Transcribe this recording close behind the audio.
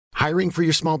Hiring for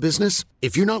your small business?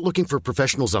 If you're not looking for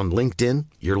professionals on LinkedIn,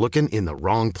 you're looking in the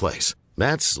wrong place.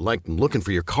 That's like looking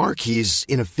for your car keys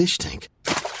in a fish tank.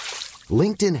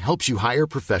 LinkedIn helps you hire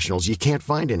professionals you can't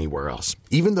find anywhere else,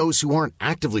 even those who aren't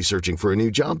actively searching for a new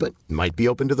job but might be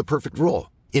open to the perfect role.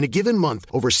 In a given month,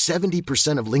 over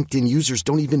 70% of LinkedIn users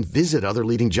don't even visit other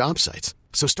leading job sites.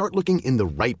 So start looking in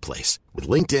the right place. With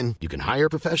LinkedIn, you can hire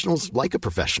professionals like a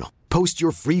professional. Post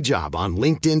your free job on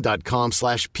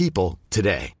linkedin.com/people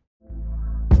today.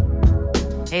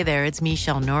 Hey there, it's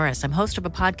Michelle Norris. I'm host of a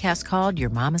podcast called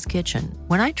Your Mama's Kitchen.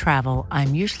 When I travel,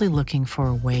 I'm usually looking for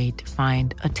a way to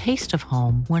find a taste of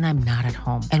home when I'm not at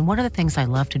home. And one of the things I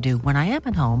love to do when I am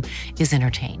at home is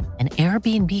entertain. And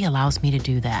Airbnb allows me to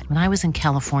do that. When I was in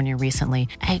California recently,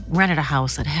 I rented a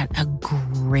house that had a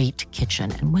great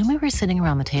kitchen. And when we were sitting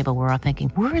around the table, we're all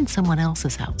thinking, we're in someone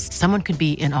else's house. Someone could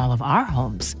be in all of our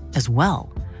homes as well.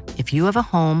 If you have a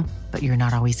home, but you're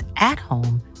not always at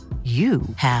home, you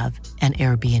have an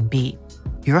Airbnb.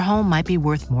 Your home might be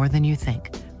worth more than you think.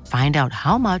 Find out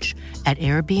how much at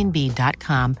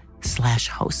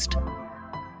airbnb.com/host.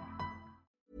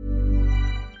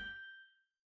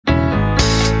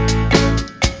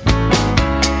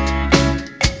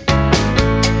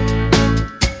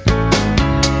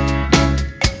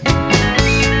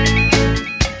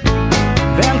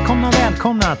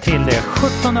 Välkomna till det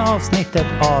 17:e avsnittet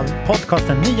av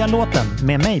podcasten Nya låten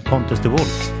med mig Pontus de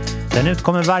Wolf. Den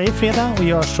utkommer varje fredag och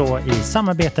gör så i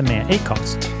samarbete med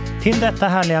Acast. Till detta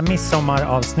härliga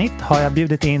midsommaravsnitt har jag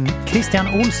bjudit in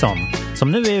Christian Olsson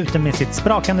som nu är ute med sitt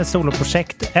sprakande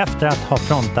soloprojekt efter att ha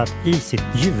frontat i sitt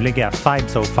ljuvliga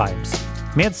Fibes of Fibes.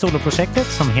 Med soloprojektet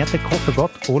som heter kort och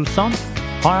gott Olsson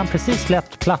har han precis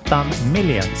släppt plattan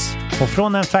Millions. Och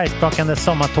från den färgsprakande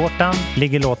sommartårtan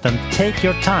ligger låten Take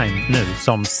Your Time nu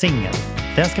som singel.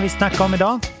 Den ska vi snacka om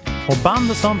idag. Och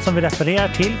band och sånt som vi refererar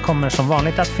till kommer som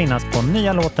vanligt att finnas på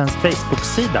Nya låtens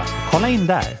Facebook-sida. Kolla in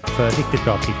där för riktigt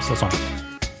bra tips och sånt.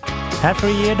 Här för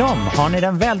att ge dem har ni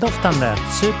den väldoftande,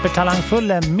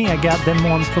 supertalangfulla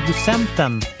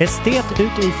megademonproducenten, estet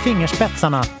ut i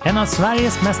fingerspetsarna, en av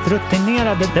Sveriges mest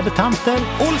rutinerade debutanter,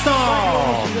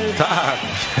 Olsson! Tack!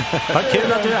 Vad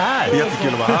kul att du är här!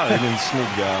 Jättekul att vara här i min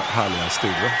snygga, härliga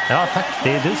studio. Ja, tack.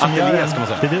 Det är du som ateljé, gör ska man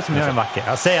säga. Det är du som gör en vacker.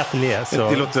 Jag säger ateljé. Så...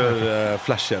 Det låter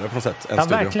flashigare på något sätt än ja,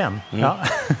 studio. Verkligen. Ja.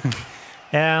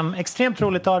 Extremt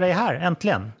roligt att ha dig här,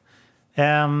 äntligen.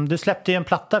 Du släppte ju en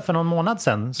platta för någon månad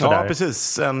sedan. Sådär. Ja,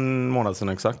 precis. En månad sedan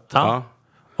exakt. Ja.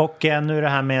 Och nu är det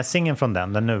här med singeln från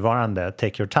den nuvarande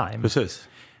Take Your Time. Precis.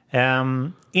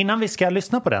 Innan vi ska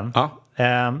lyssna på den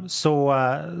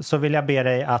så vill jag be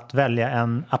dig att välja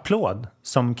en applåd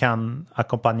som kan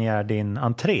ackompanjera din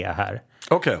entré här.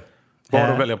 Okej. Vad har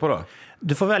du att välja på då?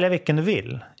 Du får välja vilken du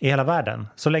vill i hela världen.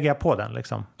 Så lägger jag på den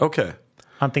liksom. Okej.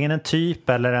 Antingen en typ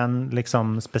eller en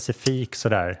liksom specifik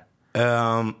sådär.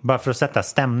 Bara för att sätta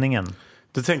stämningen.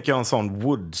 Då tänker jag en sån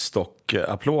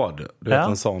Woodstock-applåd. Du vet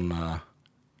en sån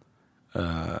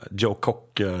Joe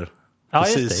Cocker. Ja,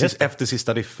 precis just det. Efter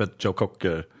sista riffet Joe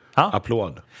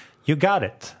Cocker-applåd. You got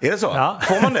it. Är det så? Ja.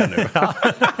 Får man det nu? Ja.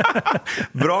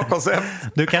 Bra koncept.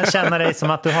 Du kan känna dig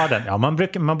som att du har den. Ja, man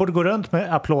borde gå runt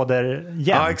med applåder jämt.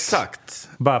 Ja, exakt.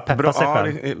 Bara peppa sig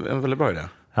själv. Ja, det är en väldigt bra idé.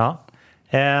 Ja.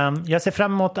 Jag ser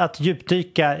fram emot att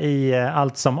djupdyka i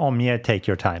allt som omger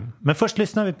Take Your Time. Men först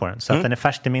lyssnar vi på den så att den är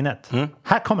färsk i minnet.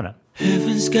 Här kommer den.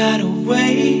 Heaven's got a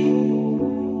way.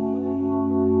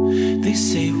 They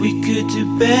say we could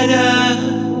do better.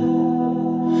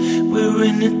 We're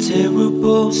in a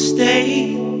terrible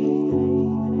state.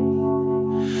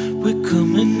 We're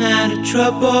coming out of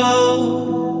trouble.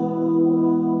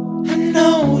 I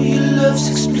know your love's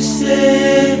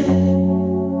explicit.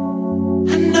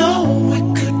 I know we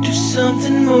could do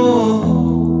something more.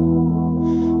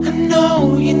 I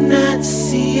know you're not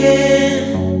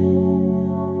seeing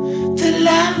the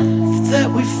life that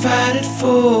we fight it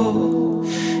for.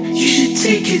 You should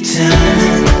take your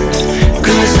time,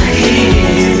 'cause I hear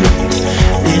you,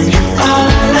 and you're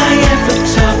all I ever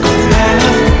talk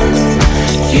about.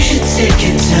 You should take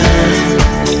your time,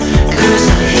 'cause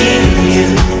I hear you,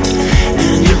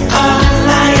 and you're all I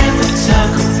ever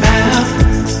talk about.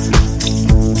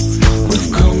 We've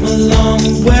come a long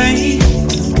way.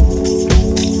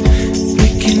 We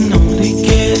can only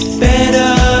get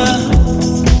better.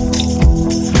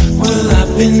 Well,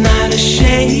 I've been out of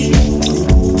shape,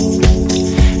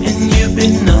 and you've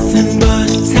been nothing but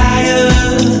tired.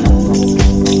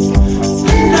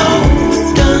 I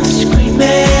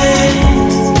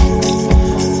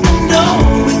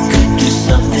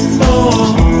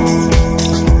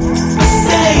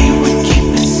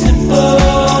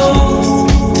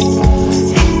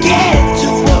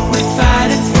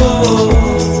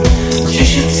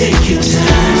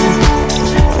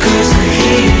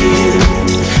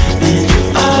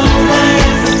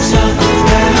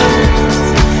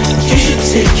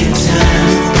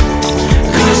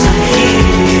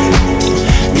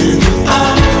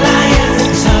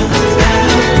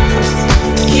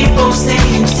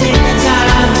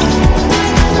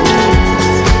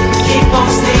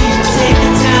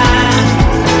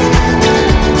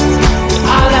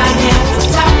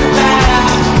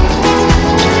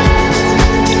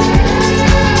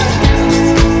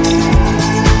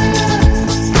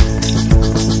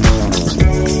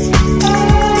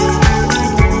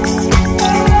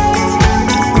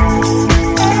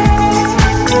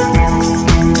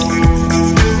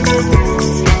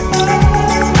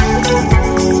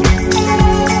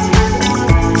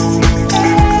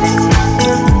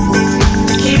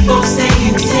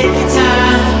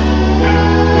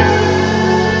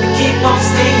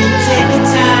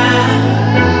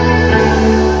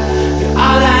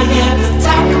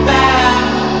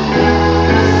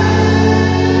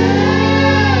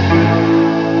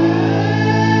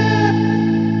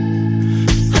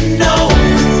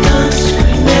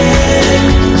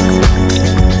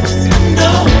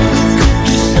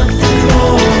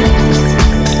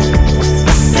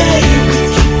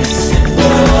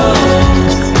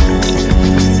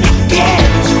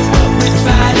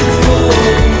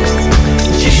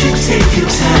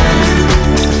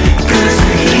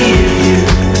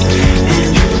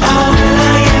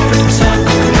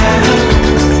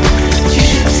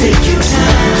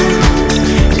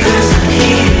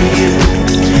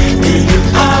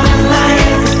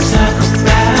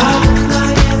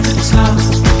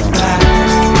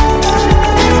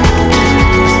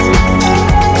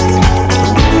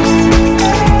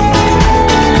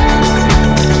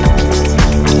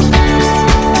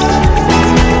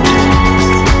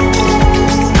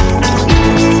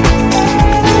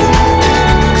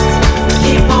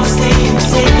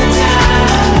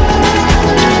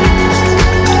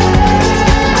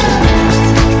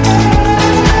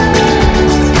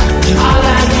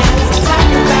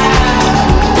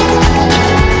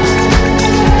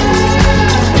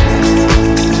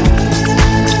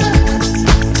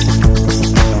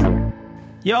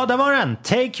där var den.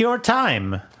 Take Your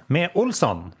Time med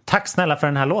Olsson. Tack snälla för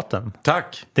den här låten.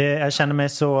 Tack. Jag känner mig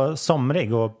så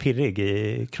somrig och pirrig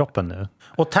i kroppen nu.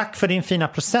 Och tack för din fina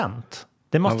present.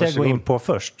 Det måste jag gå in på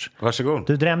först. Varsågod.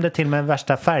 Du drämde till med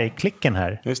värsta färgklicken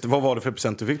här. Just det. Vad var det för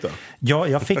present du fick då? Ja,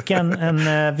 jag fick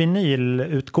en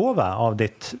vinylutgåva av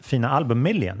ditt fina album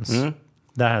Millions.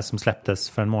 Det här som släpptes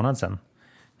för en månad sedan.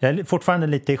 Jag är fortfarande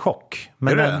lite i chock.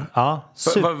 Men är det? Ja,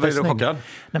 Vad är du chockad?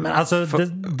 Nej, men alltså,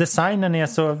 designen är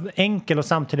så enkel och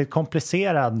samtidigt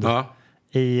komplicerad. Ja.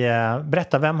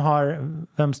 Berätta,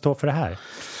 vem står för det här?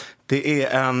 Det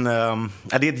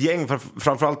är det är ett gäng,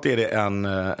 framförallt är det en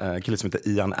kille som heter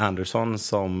Ian Anderson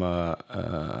som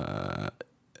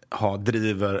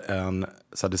driver en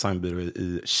så här, designbyrå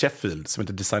i Sheffield som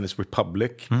heter Designers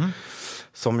Republic.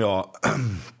 Som jag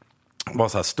var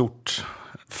så här stort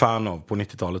fan av på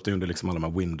 90-talet. Och gjorde liksom alla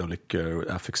de här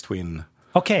Windowlicker, Affix Twin.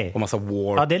 Okej. Och massa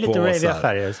Warp. Ja, det är lite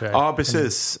Ravia-färger. Ja,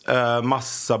 precis.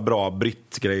 Massa bra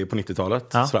brittgrejer på 90-talet.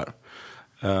 Ja. Sådär.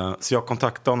 Så jag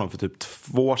kontaktade honom för typ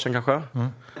 2 år sedan kanske.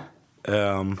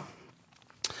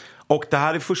 Och det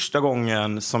här är första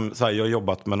gången som så här, jag har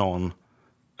jobbat med någon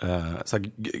så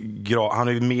här, han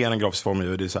är ju mer än grafisk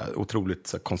formgivare. Det är så här, otroligt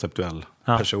så här, konceptuell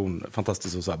person.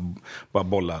 Fantastiskt att så här, bara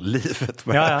bolla livet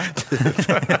med.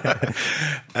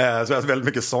 Så jag har väldigt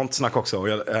mycket sånt snack också. Och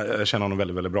jag känner honom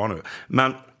väldigt, väldigt bra nu.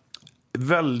 Men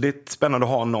väldigt spännande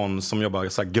att ha någon som jobbar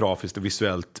så här grafiskt och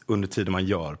visuellt under tiden man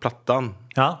gör plattan.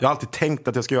 Ja. Jag har alltid tänkt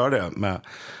att jag ska göra det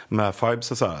med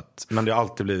Fibes och så här. Men det har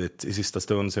alltid blivit i sista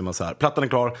stund så är man så här, plattan är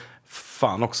klar,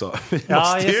 fan också.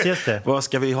 Just det. Vad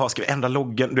ska vi ha? Ska vi ändra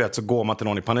loggen? Du vet, så går man till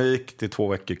någon i panik, det är 2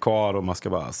 veckor kvar och man ska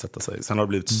bara sätta sig. Sen har det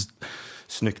blivit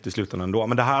snyggt i slutändan ändå.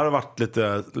 Men det här har varit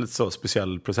lite så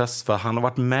speciell process för han har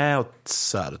varit med och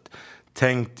så här,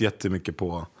 tänkt jättemycket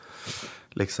på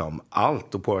liksom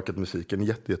allt och påverkat musiken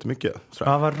jättemycket.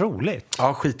 Ja, vad roligt.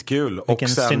 Ja, skitkul. Vilken och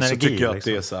sen synergi, så tycker jag att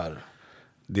liksom. det är så här,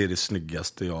 det är det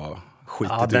snyggaste jag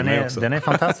skitit den är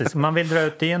fantastisk. Man vill dra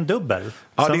ut, det är en dubbel.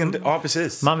 Ja,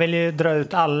 precis. Man vill ju dra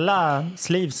ut alla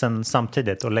sleevesen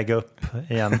samtidigt och lägga upp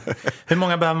igen. Hur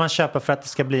många behöver man köpa för att det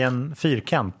ska bli en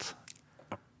fyrkant?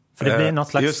 För det blir något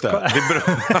slags... Just det.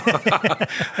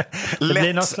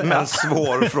 Lätt men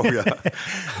svår fråga.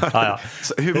 Ja.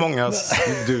 Så hur många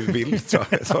du vill, tror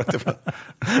jag.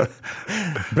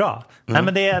 Bra. Nej,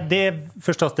 men det är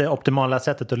förstås det optimala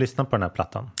sättet att lyssna på den här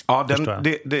plattan. Ja,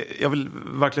 jag vill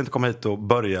verkligen inte komma hit och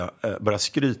börja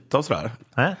skryta och sådär.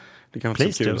 Det kan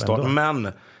vara så kul att starta.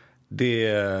 Men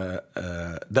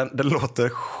den låter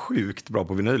sjukt bra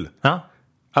på vinyl. Ja.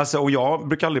 Alltså, och jag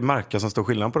brukar aldrig märka som stor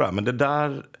skillnad på det här. Men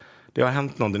det har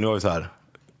hänt någonting. Nu har vi så här,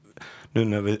 nu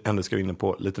när vi ändå ska inne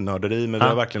på lite nörderi. Men vi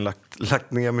har verkligen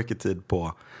lagt ner mycket tid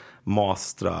på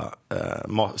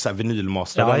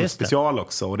vinylmastra den special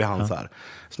också. Och det är han så här,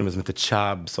 som heter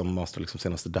Chab som mastrar liksom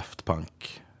senaste Daft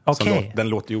Punk. Okay. Den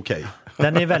låter ju okej.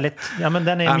 Den är väldigt,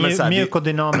 den är mjuk och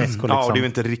dynamisk. Och liksom. Ja, och det är ju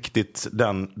inte riktigt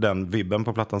den vibben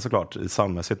på plattan såklart i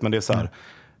soundmässigt. Men det är så här,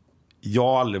 jag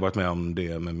har aldrig varit med om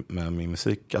det med min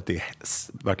musik, att det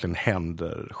verkligen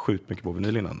händer sjukt mycket på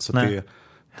vinyl innan. Så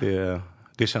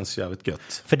det känns jävligt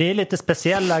gött. För det är lite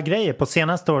speciella grejer. På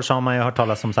senaste år så har man ju hört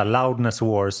talas om så här loudness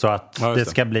wars, så att det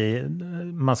ska bli,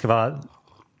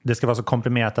 det ska vara så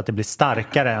komprimerat att det blir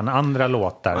starkare än andra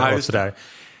låtar och sådär.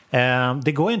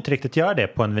 Det går ju inte riktigt att göra det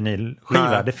på en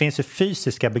vinylskiva. Nej. Det finns ju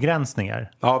fysiska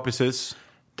begränsningar. Ja, precis.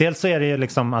 Dels så är det ju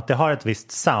liksom att det har ett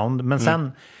visst sound, men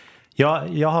sen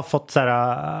jag har fått så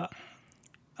här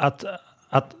att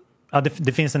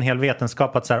det finns en hel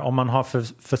vetenskap att så här, om man har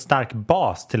för stark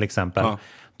bas till exempel,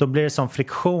 då blir det som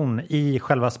friktion i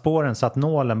själva spåren så att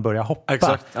nålen börjar hoppa.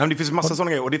 Exakt. Men det finns en massa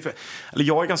sådana grejer. Och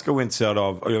jag är ganska ointresserad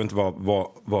av, och jag vet inte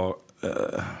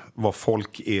vad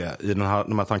folk är i de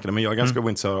här tankarna, men jag är ganska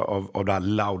ointresserad av det här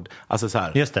loud. Alltså så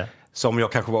här. Just det. Som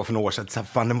jag kanske var för några år sedan. Så här,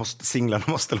 fan, singlarna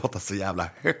måste låta så jävla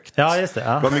högt. Ja, just det.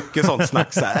 Ja. Det var mycket sånt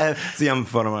snack. Så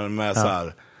jämför man med så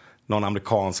här, någon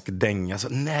amerikansk dänga. Så,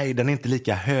 nej, den är inte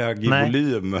lika hög i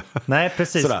volym. Nej,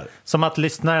 precis. Sådär. Som att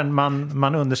lyssnaren,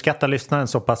 man underskattar lyssnaren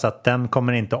så pass att den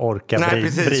kommer inte orka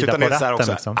vrida på ratten.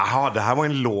 Liksom. Jaha, det här var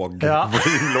en låg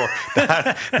volymlåt.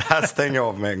 Det här stänger jag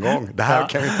av med en gång. Det här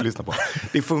kan vi inte lyssna på.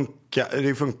 Det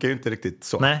funkar ju inte riktigt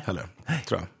så heller,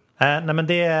 tror jag. Nej, men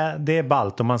det är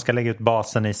ballt om man ska lägga ut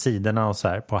basen i sidorna och så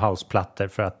här på houseplattor,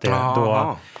 för att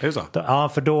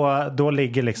då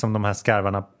ligger liksom de här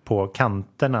skarvarna på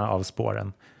kanterna av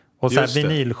spåren. Och så här,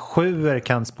 vinyl-7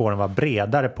 kan spåren vara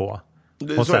bredare på.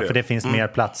 Och så här, för det finns mer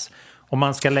plats. Och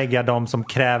man ska lägga de som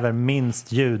kräver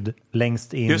minst ljud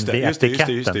längst in vid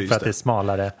etiketten för att det är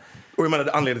smalare. Och jag menar,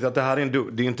 anledningen till att det här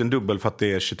är det är inte en dubbel för att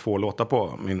det är 22 låtar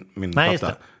på min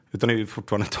platta. Utan det är ju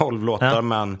fortfarande 12 låtar,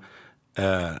 men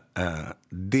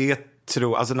det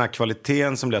tror, alltså den här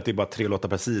kvaliteten som blir att det är bara 3 låtar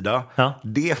per sida,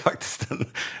 det är faktiskt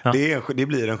det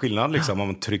blir en skillnad liksom om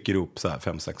man trycker upp så här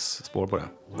 5-6 spår på det.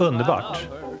 Underbart.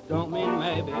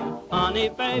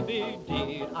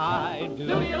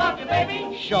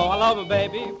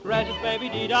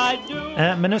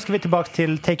 Men nu ska vi tillbaka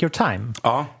till Take Your Time.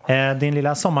 Ja. Din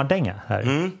lilla sommardänga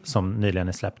här som nyligen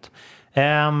är släppt.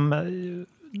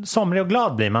 Somrig och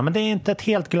glad blir man, men det är inte ett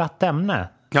helt glatt ämne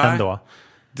ändå.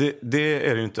 Det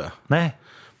är det ju inte. Nej.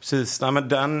 Precis, nej, men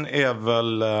den är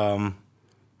väl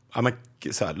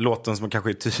så här, låten som kanske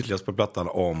är tydligast på plattan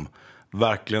om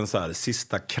verkligen så här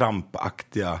sista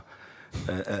krampaktiga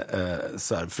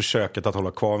så här, försöket att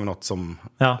hålla kvar med något som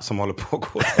håller på att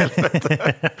gå åt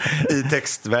helvete i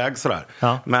textväg sådär.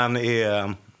 Men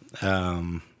är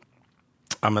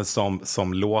men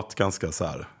som låt ganska så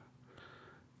här,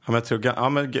 jag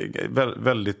tror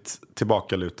väldigt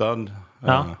tillbakalutad,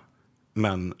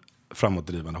 men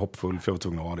framåtdrivande, hoppfull, för jag var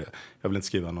tvungen att ha det. Jag vill inte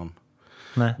skriva någon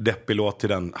deppig låt till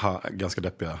den ganska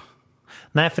deppiga.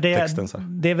 Nej, för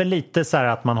det är väl lite så här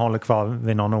att man håller kvar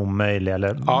vid någon omöjlig,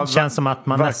 eller känns som att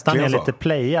man nästan är lite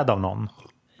playad av någon.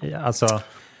 Alltså,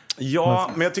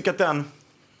 men jag tycker att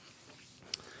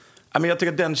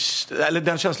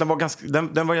den känslan var ganska,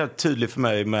 den var jävligt tydlig för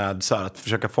mig med så här, att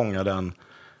försöka fånga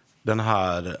den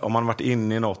här, om man varit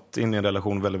inne i en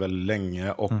relation väldigt, väldigt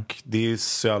länge, och det är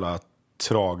så jävla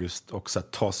tragiskt också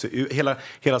att ta sig ur,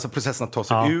 hela så processen att ta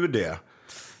sig ur det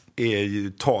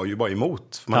tar ju bara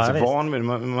emot. Man är så van vid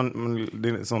det, det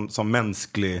är en sån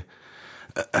mänsklig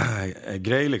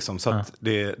grej liksom, så att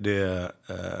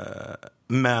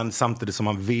men samtidigt som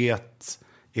man vet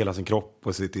hela sin kropp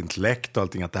och sitt intellekt och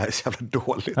allting att det här är så jävla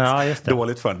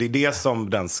dåligt för en. Det är det som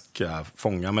den ska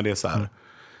fånga, men det är så här,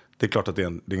 det är klart att det är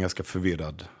en ganska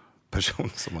förvirrad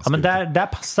person som har men där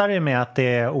passar det med att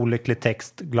det är olycklig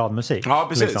text, glad musik. Ja,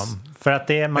 precis. Liksom. För att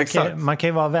man kan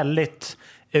ju vara väldigt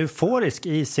euforisk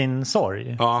i sin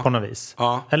sorg på något vis.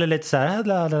 Ja. Eller lite så här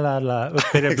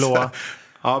upp i det blå.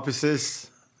 Ja,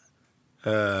 precis.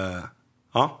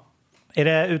 Är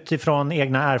det utifrån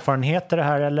egna erfarenheter det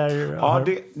här, eller? Ja,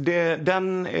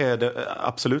 den är det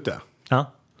absolut det.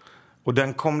 Ja. Och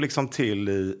den kom liksom till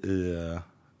i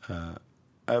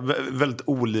väldigt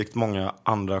olikt många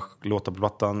andra låtar på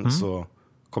plattan, så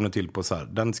kom det till på så här,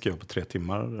 den skrev jag på 3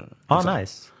 timmar.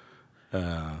 Nice.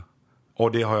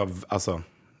 Och det har jag, alltså,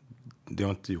 det har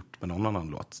jag inte gjort med någon annan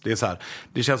låt. Det är så här,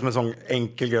 det känns som en sån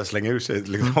enkel grej att slänga ur sig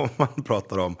liksom, om man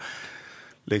pratar om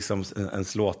liksom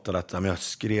ens låtar, att jag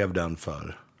skrev den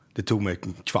för, det tog mig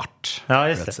en kvart. Ja,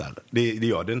 just det. Så här. Det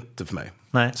gör det inte för mig.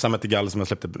 Nej. Samma till Gall som jag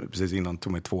släppte precis innan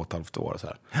tog mig 2,5 år så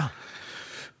här. Ja.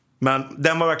 Men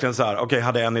den var verkligen så här, okej, jag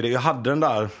hade en idé. Jag hade den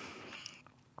där,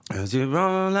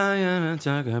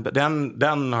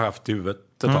 den har jag haft i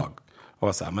huvudet ett tag. Och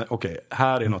var så här, men okej,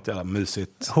 här är något jävla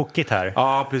mysigt. Hookigt här.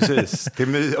 Ja, precis. Det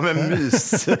är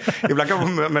mys. Ibland kan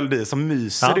man få melodier som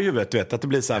myser i huvudet, du vet. Att det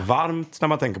blir så här varmt när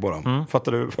man tänker på dem.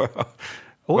 Fattar du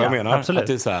vad jag menar? Absolut. Att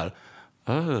det är så här,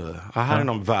 här är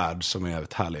någon värld som är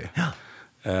ett härlig.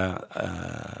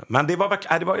 Men det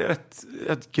var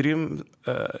rätt grym.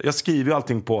 Jag skriver ju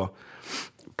allting på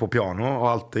piano och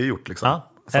alltid gjort liksom.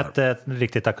 Ett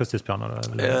riktigt akustiskt piano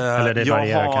eller det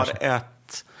varierar kanske.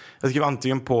 Jag skriver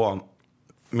antingen på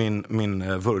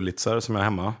min Wurlitzer som jag har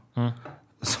hemma,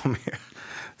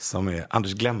 som är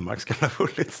Anders Glenmarks gamla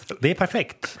Wurlitzer. Det är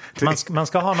perfekt. Man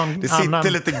ska ha någon det sitter annan...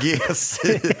 lite GS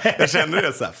i. Jag känner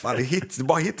det så här, fan, det är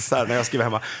bara hits här när jag skriver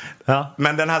hemma. Ja.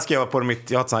 Men den här skrev jag på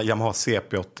jag har ett sånt här Yamaha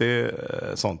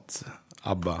CP80, sånt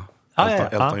ABBA.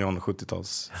 Elton John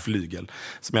 70-tals flygel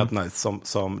som är helt nice,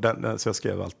 som den, så jag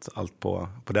skrev allt på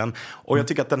den. Och jag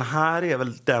tycker att den här är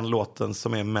väl den låten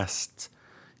som är mest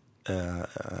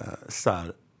så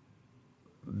här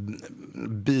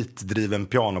beatdriven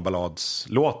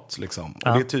pianoballadslåt liksom.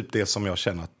 Och det är typ det som jag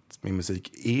känner att min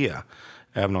musik är,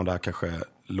 även om det här kanske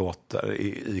låter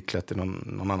iklätt i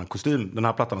någon annan kostym, den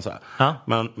här plattan och så här.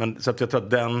 Men så att jag tror att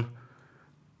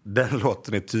den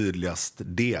låten är tydligast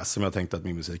det som jag tänkte att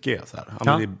min musik är så här.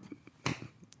 Men det är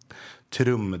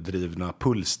trumdrivna,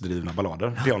 pulsdrivna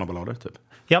ballader, pianoballader typ.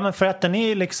 Ja, men för att den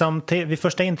är vid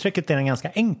första intrycket är den ganska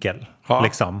enkel.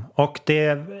 Liksom. Och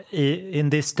det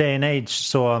in this day and age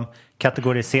så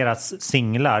kategoriseras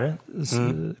singlar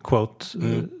quote,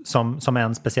 som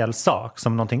en speciell sak,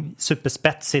 som någonting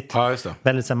superspetsigt. Ja, just det.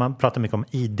 Väldigt, man pratar mycket om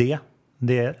ID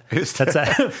Det är ett så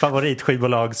här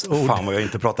favoritskivbolagsord. Fan vad jag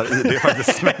inte pratar ID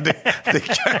faktiskt. Men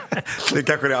det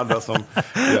kanske det är andra som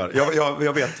gör.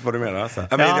 Jag vet vad du menar. Så.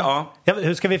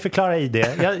 Hur ska vi förklara ID?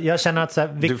 Jag känner att så här,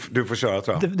 du får köra,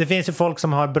 tror jag. Det finns ju folk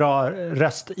som har bra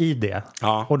röst-ID.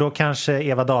 Ja. Och då kanske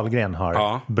Eva Dahlgren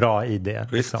har bra ID.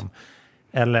 Liksom.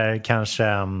 Eller kanske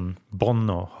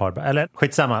Bono har, eller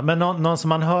skitsamma. Men någon som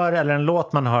man hör, eller en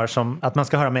låt man hör som att man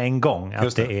ska höra med en gång.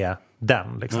 Att det är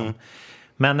den liksom.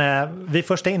 Men vid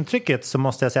första intrycket så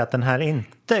måste jag säga att den här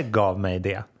inte gav mig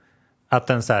det. Att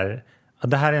den så här,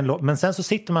 det här är en låt. Men sen så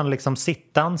sitter man liksom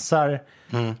sittdansar,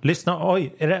 lyssnar.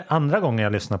 Oj, är det andra gången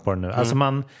jag lyssnar på den nu? Alltså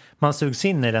man sugs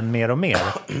in i den mer och mer.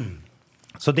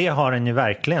 Så det har den ju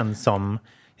verkligen som,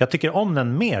 jag tycker om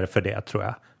den mer för det, tror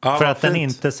jag. Ja, för att den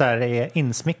inte så här är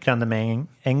insmickrande med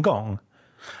en gång.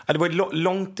 Ja, det var ju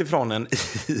långt ifrån en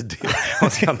ID.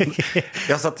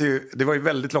 Det var ju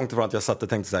väldigt långt ifrån att jag satt och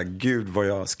tänkte så här, gud vad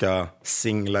jag ska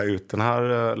singla ut den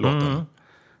här låten.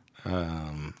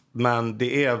 Men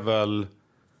det är väl,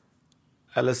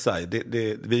 eller så här,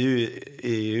 vi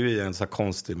är ju i en så här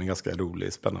konstig men ganska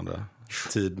rolig, spännande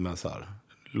tid med så här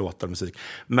låtar och musik.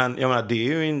 Men jag menar, det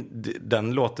är ju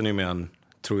den låten är ju mer en,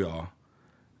 tror jag,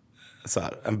 så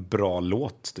här, en bra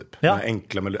låt typ. Ja. Med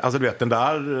enkla melodier. Alltså du vet, den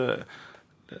där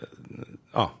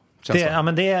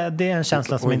känslan. Det är en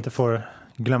känsla som inte får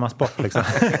glömmas bort liksom.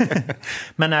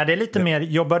 Men är det lite mer,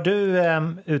 jobbar du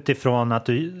utifrån att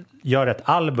du gör ett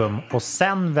album och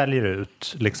sen väljer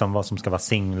ut liksom vad som ska vara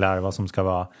singlar, vad som ska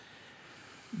vara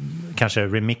kanske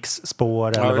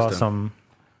remix-spår eller vad som...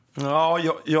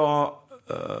 Ja,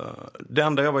 det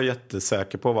enda jag var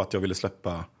jättesäker på var att jag ville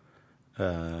släppa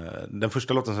den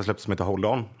första låten som jag släppte som heter Hold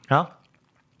On. Ja.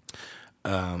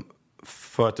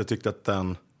 För att jag tyckte att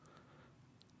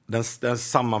den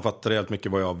sammanfattade helt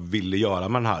mycket vad jag ville göra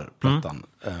med den här plattan.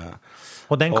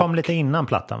 Och den kom lite innan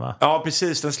plattan, va? Ja,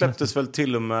 precis. Den släpptes väl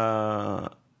till och med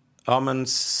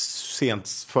sent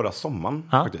förra sommaren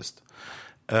faktiskt.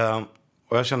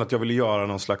 Och jag kände att jag ville göra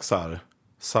någon slags så här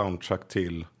soundtrack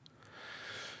till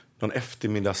någon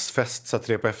eftermiddagsfest, så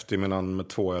 3 på eftermiddagen med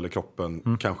 2 öl i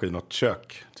kroppen, kanske i något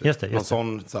kök. Typ. Just det. Någon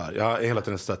sån, så här, jag har hela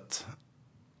tiden sett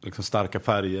liksom starka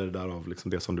färger därav,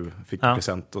 liksom det som du fick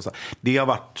present och så. Det har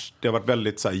varit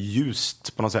väldigt så här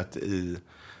ljust på något sätt i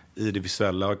det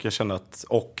visuella, och jag känner att,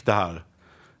 och det här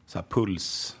så här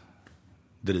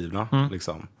pulsdrivna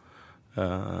liksom.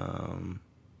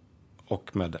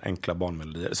 Och med enkla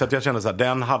barnmelodier. Så att jag kände så här,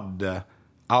 den hade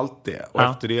allt det. Och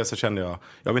efter det så kände jag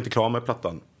var inte klar med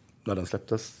plattan när den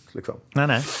släpptes liksom.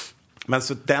 Nej. Men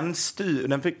så den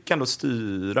fick ändå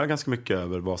styra ganska mycket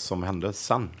över vad som hände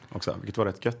sen också, vilket var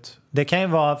rätt gött. Det kan ju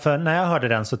vara, för när jag hörde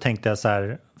den så tänkte jag så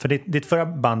här, för ditt förra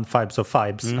band Fibes of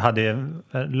Fibes hade en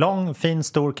lång, fin,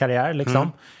 stor karriär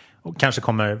liksom. Och kanske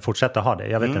kommer fortsätta ha det.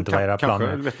 Jag vet inte vad era planer är.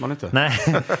 Kanske, vet man inte. Nej,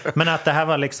 men att det här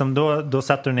var liksom, då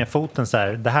satte du ner foten så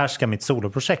här, det här ska mitt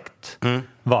soloprojekt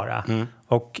vara.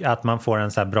 Och att man får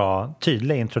en så här bra,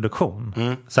 tydlig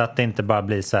introduktion. Så att det inte bara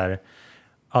blir så här,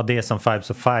 det är som Fibes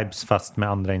of Fibes fast med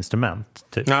andra instrument.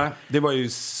 Typ. Nej, det var ju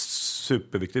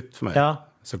superviktigt för mig. Ja.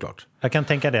 Såklart. Jag kan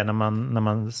tänka det när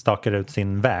man stakar ut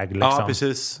sin väg. Liksom. Ja,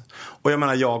 precis. Och jag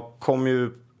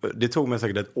menar, det tog mig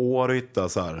säkert ett år att hitta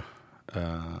så här...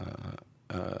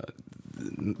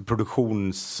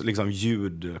 produktions liksom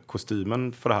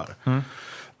ljudkostymen för det här.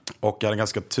 Och jag hade en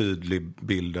ganska tydlig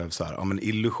bild av så här, men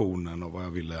illusionen och vad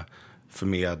jag ville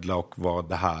förmedla och vad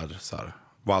det här så här,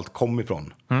 var allt kom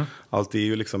ifrån. Allt är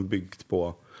ju liksom byggt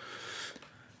på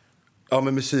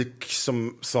men musik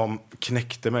som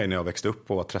knäckte mig när jag växte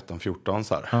upp och var 13-14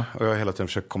 så här. Och jag har hela tiden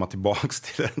försökt komma tillbaks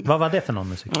till den. Vad var det för någon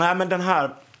musik? Nej, men den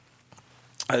här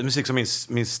musik som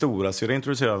min stora så det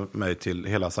introducerade mig till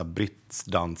hela så här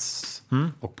brittdans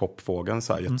och popfågeln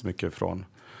så här, jättemycket från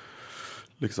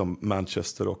liksom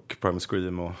Manchester och Primal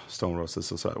Scream och Stone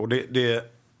Roses och så här. Och det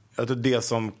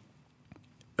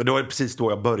var precis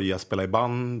då jag började spela i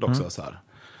band också så här.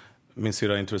 Min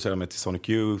syrra introducerade mig till Sonic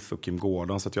Youth och Kim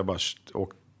Gordon, så att jag bara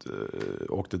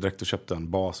åkte direkt och köpte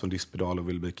en bas och en diskpedal och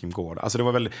ville bli Kim Gordon. Alltså det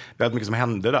var väldigt mycket som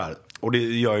hände där. Och det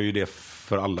gör ju det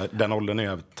för alla. Den åldern är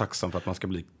jag tacksam för att man ska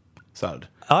bli så här.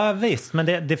 Ja, visst. Men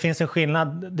det finns en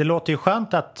skillnad. Det låter ju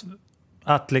skönt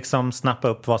att liksom snappa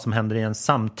upp vad som händer i en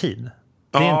samtid.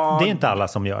 Det är inte alla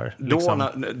som gör. Liksom.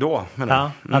 Då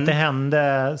menar jag. Att det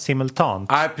hände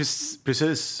simultant. Nej,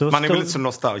 precis. Man är väl lite så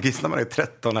nostalgisk när man är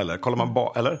 13 eller? Kollar man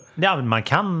eller? Ja, man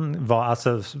kan vara...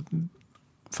 Alltså,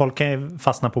 folk kan ju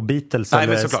fastna på Beatles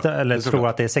eller tro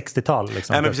att det är 60-tal.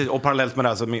 Liksom. Nej, men precis. Och parallellt med det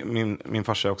här så min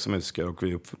farsa är också musiker och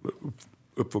vi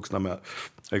uppvuxna med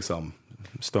liksom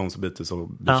Stones och Beatles och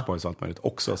Beach Boys och allt möjligt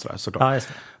också såklart. Just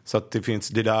det. Så att det finns,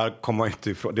 det där kommer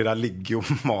inte ifrån, det där ligger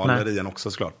och maler i en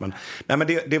också såklart. Men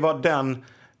det var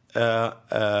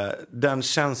den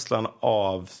känslan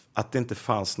av att det inte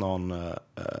fanns någon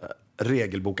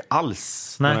regelbok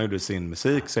alls när han gjorde sin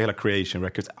musik. Så hela Creation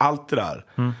Records, allt det där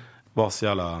var så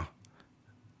jävla,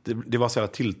 det var så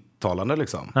jävla tilltalande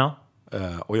liksom. Ja.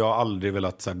 Och jag har aldrig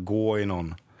velat så här, gå i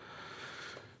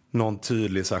någon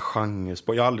tydlig så här,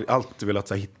 genrespår. Jag har alltid velat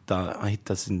så här,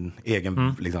 hitta sin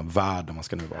egen liksom, värld, om man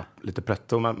ska nu vara lite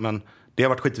pretto. Men det har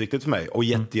varit skitviktigt för mig. Och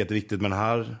jätteviktigt med den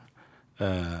här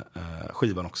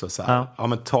skivan också. Så här.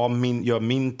 Ja, men gör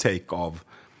min take av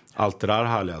allt det där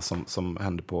härliga som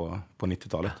hände på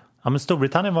 90-talet. Ja, men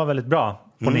Storbritannien var väldigt bra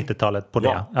på 90-talet på det.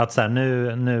 Ja. Att så här,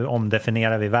 nu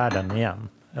omdefinierar vi världen igen.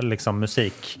 Liksom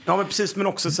musik. Ja, men precis. Men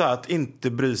också så här, att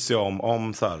inte bry sig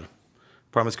om så här,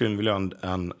 Primal Scream vill göra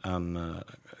en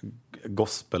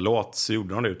gospellåt, så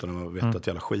gjorde de det utan att veta ett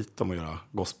jävla skit om att göra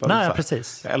gospel. Nej,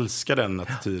 precis. Jag älskar den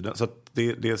attityden. Så att det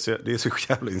är så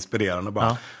jävla inspirerande.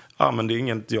 Bara, men det är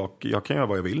inget, jag kan göra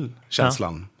vad jag vill.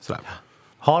 Känslan. Sådär.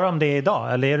 Har de det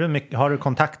idag? Eller har du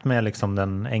kontakt med liksom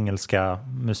den engelska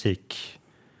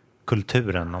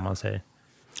musikkulturen, om man säger?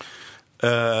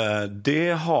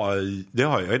 Det har jag.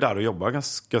 Jag är där och jobbar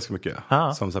ganska mycket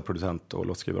som så här producent och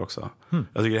låtskrivare också.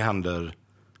 Jag tycker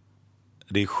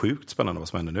det är sjukt spännande vad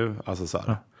som händer nu. Alltså så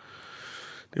här,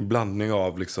 det är en blandning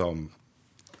av liksom,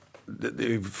 det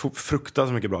är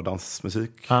fruktansvärt mycket bra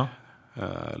dansmusik.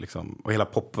 Liksom, och hela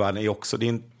popvärlden är också, det är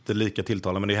inte lika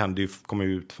tilltalande, men det kommer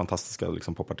ju ut fantastiska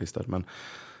liksom, popartister. Men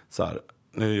så här,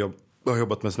 nu jag har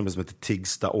jobbat med en snubbe som heter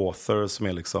Tiggs the Author, som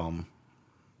är liksom,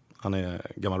 han är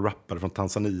gammal rappare från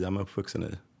Tanzania men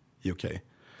uppvuxen i UK.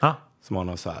 Som har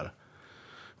någon så här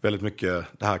väldigt mycket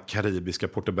det här karibiska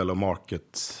Portobello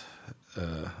Market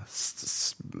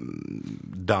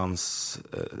dans,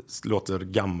 låter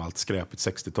gammalt skräpigt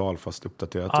 60-tal fast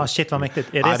uppdaterat. Shit vad mäktigt.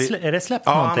 Är det släppt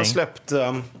någonting? Han har släppt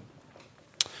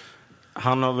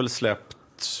han har väl släppt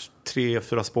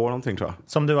 3-4 spår någonting, tror jag.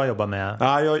 Som du har jobbat med?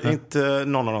 Nej, inte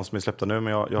någon av dem som är släppta nu,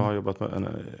 men jag har jobbat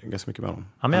med ganska mycket med dem.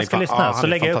 Ja, men jag ska lyssna, så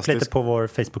lägger jag upp lite på vår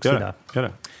Facebook-sida. Gör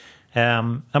det.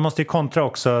 Jag måste ju kontra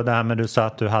också det här med, du sa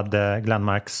att du hade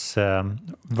Glenmarks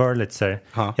Wurlitzer.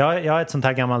 Jag har ett sånt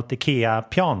här gammalt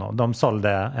Ikea-piano. De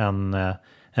sålde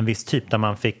en viss typ där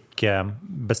man fick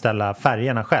beställa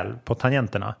färgerna själv på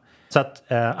tangenterna. Så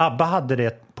att ABBA hade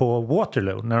det på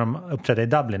Waterloo när de uppträdde i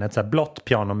Dublin. Ett så här blått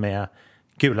piano med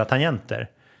gula tangenter.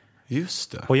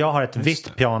 Just det. Och jag har ett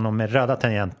vitt piano med röda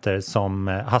tangenter som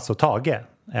Hasse och Tage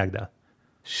ägde.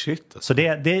 Shit. Så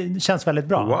det känns väldigt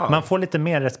bra. Wow. Man får lite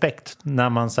mer respekt när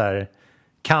man så här,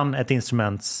 kan ett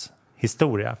instruments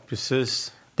historia.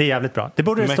 Precis. Det är jävligt bra. Det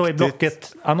borde stå i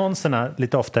blocket annonserna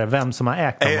lite oftare, vem som har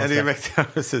ägt dem. Det är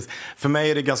mäktigt, precis. För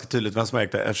mig är det ganska tydligt vem som har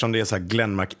ägt det, eftersom det är så här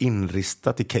Glenmark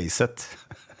inristat i caset.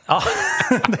 Ja.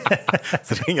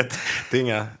 Så det är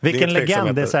inga vilken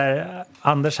legend. Det är så här,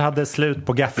 Anders hade slut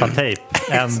på gaffatejp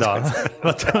en dag.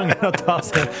 Var tvungen att ta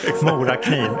sig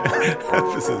morakniv.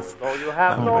 Precis. So you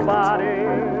have nobody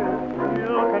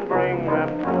you can bring them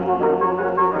to.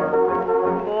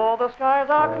 For the skies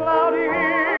are cloudy.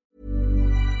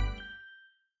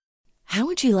 How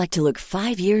would you like to look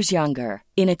 5 years younger?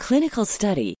 In a clinical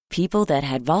study, people that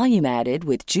had volume added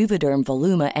with Juvederm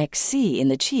Voluma XC in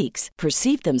the cheeks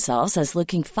perceived themselves as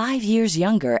looking 5 years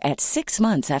younger at 6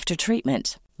 months after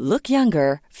treatment. Look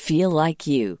younger, feel like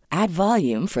you. Add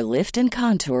volume for lift and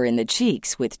contour in the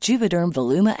cheeks with Juvederm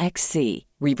Voluma XC.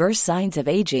 Reverse signs of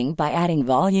aging by adding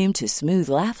volume to smooth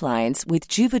laugh lines with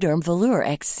Juvederm Volure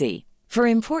XC. For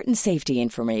important safety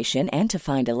information and to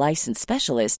find a licensed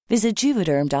specialist, visit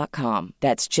Juvederm.com.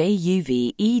 That's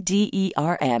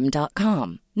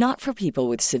JUVEDERM.com. Not for people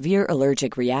with severe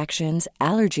allergic reactions,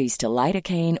 allergies to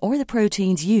lidocaine, or the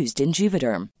proteins used in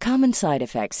Juvederm. Common side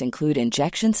effects include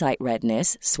injection site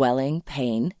redness, swelling,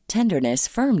 pain, tenderness,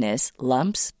 firmness,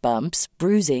 lumps, bumps,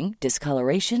 bruising,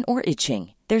 discoloration, or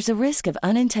itching. There's a risk of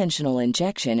unintentional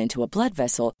injection into a blood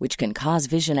vessel, which can cause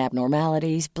vision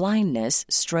abnormalities, blindness,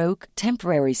 stroke,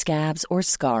 temporary scabs, or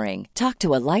scarring. Talk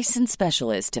to a licensed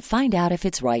specialist to find out if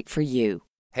it's right for you.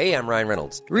 Hey, I'm Ryan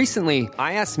Reynolds. Recently,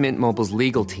 I asked Mint Mobile's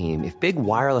legal team if big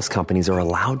wireless companies are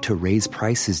allowed to raise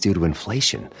prices due to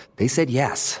inflation. They said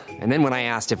yes. And then when I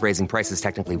asked if raising prices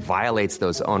technically violates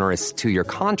those onerous 2-year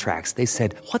contracts, they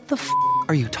said, "What the f***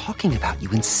 are you talking about,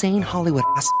 you insane Hollywood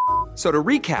ass?" So to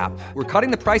recap, we're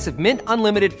cutting the price of Mint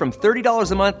Unlimited from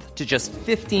 $30 a month to just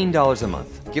 $15 a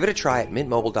month. Give it a try at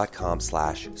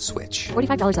mintmobile.com/switch.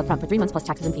 $45 up front for 3 months plus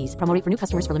taxes and fees. Promo rate for new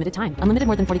customers for limited time. Unlimited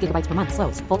more than 40 gigabytes per month.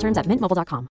 Slows full terms at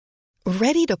mintmobile.com.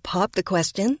 Ready to pop the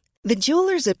question? The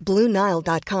jewelers at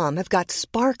BlueNile.com have got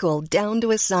sparkle down to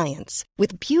a science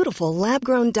with beautiful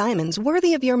lab-grown diamonds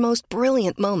worthy of your most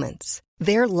brilliant moments.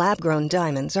 Their lab-grown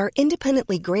diamonds are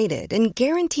independently graded and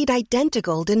guaranteed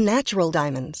identical to natural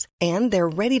diamonds, and they're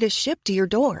ready to ship to your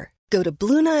door. Go to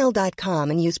BlueNile.com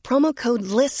and use promo code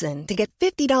LISTEN to get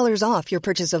 $50 off your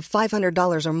purchase of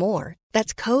 $500 or more.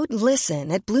 That's code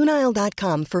LISTEN at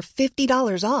BlueNile.com for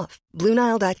 $50 off.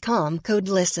 BlueNile.com, code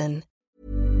LISTEN.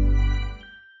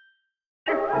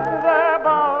 They're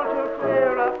bound to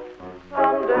clear up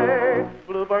someday.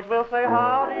 Bluebirds will say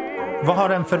howdy. Vad har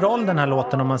den för roll, den här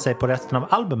låten, om man säger på resten av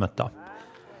albumet då?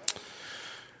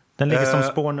 Den ligger som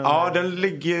spårnummer. Ja, den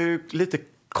ligger ju lite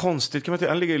konstigt kan man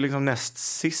säga. Den ligger liksom näst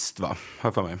sist, va?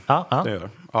 Har för mig. Ja. Det gör.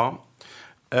 Ja.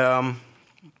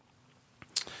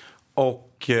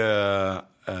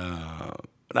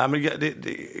 Nej, men det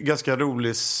är ganska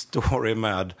rolig story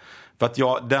med, för att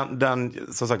den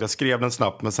som sagt, jag skrev den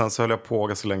snabbt, men sen så höll jag på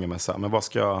ganska länge med så här, men vad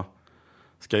ska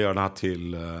jag göra den här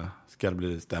till? Ska det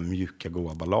bli den mjuka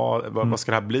goa ballad? Vad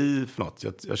ska det här bli för något?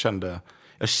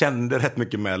 Jag kände rätt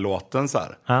mycket med låten så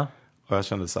här. Ja. Och jag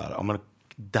kände så här, ja, men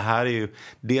det här är ju,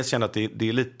 dels kände att det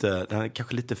är lite, den är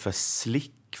kanske lite för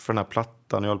slick för den här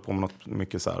plattan. Jag håller på med något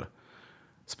mycket så här,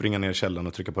 springa ner i källaren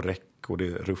och trycka på räck och det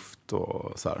är ruft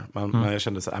och så här. Men jag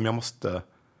kände så här, men jag måste,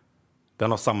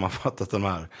 den har sammanfattat de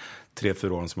här 3-4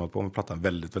 åren som jag hållit på med plattan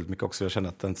väldigt, väldigt mycket också. Jag kände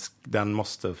att den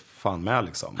måste fan med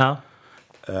liksom. Ja.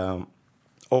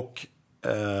 Och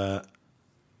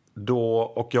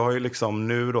jag har ju liksom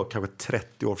nu då kanske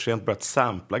 30 år för sent börjat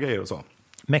sampla grejer och så.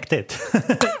 Mäktigt.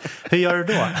 Hur gör du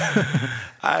då?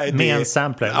 Nej, med en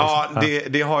sampler? Liksom. Ja,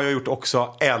 det har jag gjort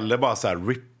också. Eller bara så här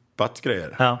rippat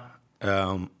grejer. Ja.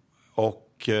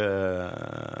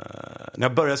 När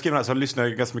jag började skriva den här så lyssnade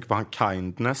jag ganska mycket på han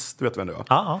Kindness. Du vet vem det var?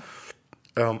 Ja.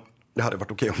 Det hade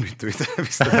varit okej om du inte visste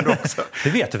vem det också. Det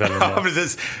vet du väl? Ja,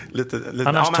 precis. Lite.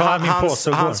 Annars tar jag min påse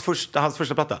och går. Hans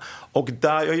första platta. Och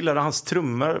där jag gillade hans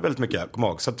trummor väldigt mycket, kom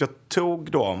ihåg. Så att jag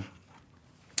tog då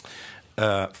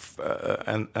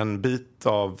en bit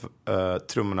av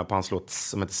trummorna på hans låt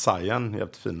som heter Cyan.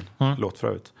 Jävligt fin låt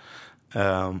förut.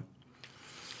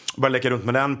 Började leka runt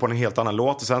med den på en helt annan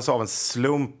låt. Och sen så av en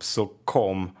slump så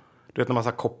kom, du vet när man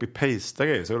så copy-pasta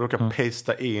grejer, så jag råkade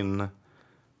pasta in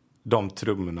de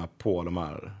trummorna på de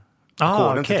här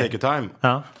ackorden till Take Your Time.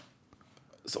 Ja.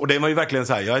 Och det var ju verkligen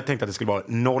så här, jag tänkte att det skulle vara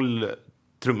 0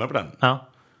 trummor på den. Ja.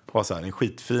 Var så här, en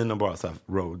skitfin och bara så här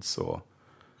Rhodes och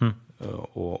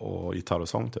gitarr och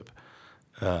sång typ.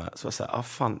 Så jag sa,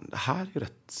 fan, det här är ju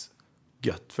rätt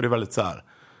gött. För det är väldigt så här,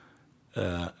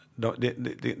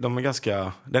 de är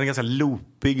ganska, den är ganska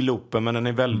loopig loopen, men den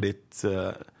är väldigt,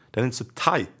 den är inte så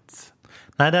tight.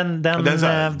 Nej, den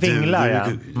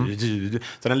vinglar,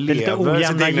 så den lever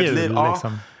sitt eget liv.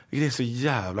 Liksom. Det är så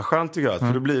jävla skönt tycker jag.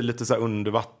 För det blir lite så här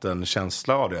under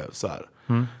vattenkänsla av det. Så här.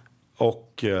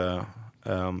 Och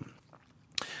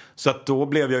så att då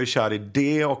blev jag ju kär i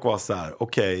det och var så här,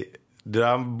 okej, det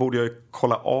där borde jag ju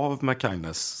kolla av med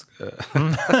Kindness.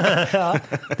 Ja,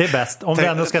 det är bäst. Om vi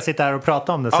ändå ska sitta här och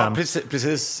prata om det sen. Ja,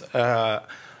 precis.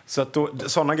 Så att då,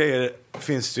 sådana grejer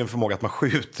finns ju en förmåga att man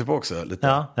skjuter på också lite.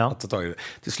 Ja. Att ta tag i det.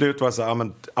 Till slut var det så här,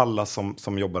 men alla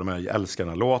som jobbade med det älskar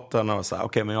den här låten. Och så här,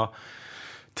 okej, men jag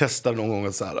testade någon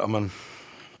gång så här, men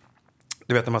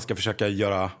du vet när man ska försöka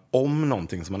göra om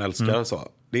någonting som man älskar. Så.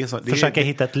 Det är så, försöka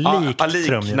hitta ett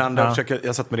liknande.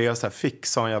 Jag satt med det och så här, fick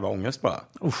sån jävla ångest bara.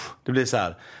 Det blir så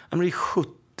här, men det är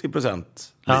 70%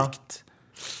 likt.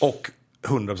 Och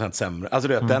 100% sämre. Alltså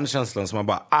det är den känslan som man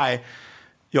bara, nej,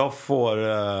 jag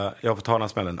får ta den här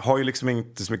smällen. Har ju liksom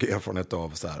inte så mycket erfarenhet av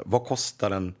så här, vad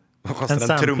kostar en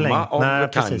trumma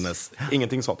av Kindness?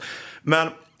 Ingenting sånt. Men,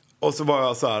 och så var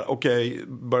jag så här, okej,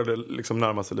 började liksom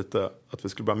närma sig lite att vi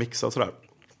skulle börja mixa och sådär.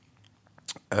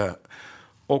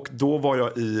 Och då var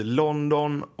jag i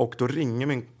London och då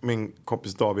ringer min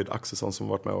kompis David Axelsson som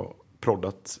varit med och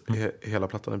proddat hela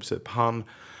plattan i princip. Han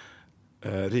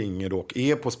ringer då och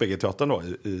är på Spegelteatern då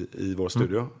i vår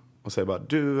studio och säger bara,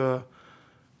 du,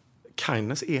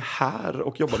 Kindness är här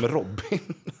och jobbar med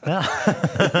Robin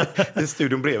i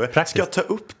studion bredvid. Ska jag ta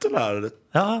upp den här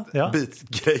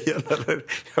beat-grejen? Eller?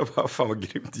 Jag bara, fan vad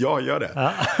grymt, jag gör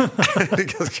det. Det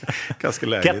är ganska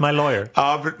lägligt. Get my lawyer.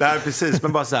 Ja, nej, precis,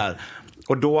 men bara så här.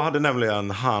 Och då hade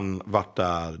nämligen han varit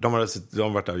där, de har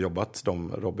varit där och jobbat,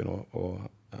 Robin och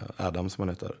Adam som han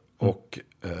heter. Och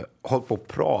hållit på att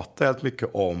prata helt mycket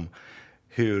om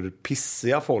hur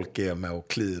pissiga folk är med att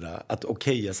klira, att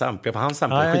okeja sampla. För han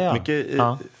samplar skitmycket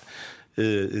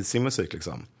i sin musik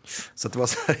liksom. Så det var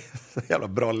så jävla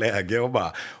bra läge och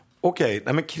bara, okej,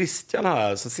 nej men Christian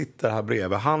här som sitter här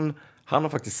bredvid, han han har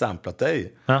faktiskt samplat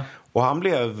dig. Ja. Och han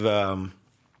blev...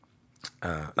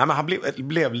 han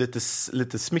blev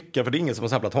lite smyckad, för det är ingen som har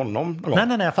samplat honom någon gång.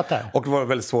 Nej, jag fattar. Och det var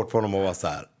väldigt svårt för honom att vara så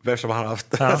här, eftersom han har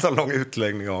haft en så lång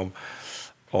utläggning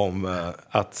om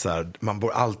att så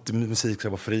här, musik ska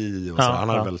vara fri och så. Han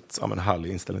hade väldigt en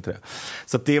härlig inställning till det.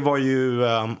 Så att det var ju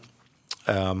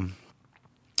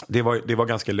det var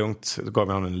ganska lugnt. Då gav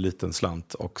vi honom en liten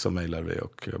slant och så mejlade vi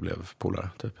och jag blev polare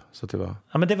typ. Så det var...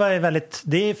 Ja, men det var ju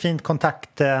det är fint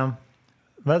kontakt,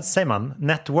 vad säger man?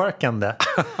 Networkande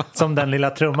som den lilla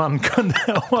trumman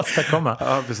kunde åstadkomma.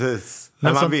 Ja, precis.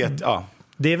 Men man vet,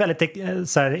 det är väldigt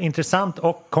så här, intressant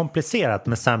och komplicerat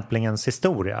med samplingens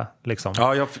historia. Liksom.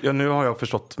 Ja, nu har jag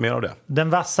förstått mer av det. Den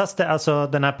vassaste, alltså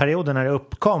den här perioden när det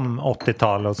uppkom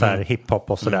 80-tal och så här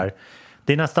hiphop och sådär.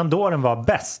 Det är nästan då den var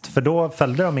bäst, för då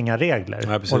följde de inga regler.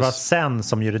 Ja, och det var sen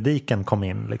som juridiken kom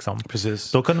in. Liksom.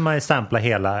 Precis. Då kunde man ju sampla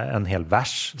en hel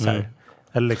vers. Så här.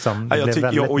 Eller liksom,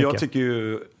 jag tycker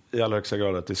ju i allra högsta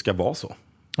grad att det ska vara så.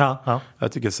 Ja.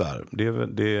 Jag tycker så här,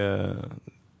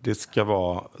 det ska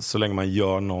vara, så länge man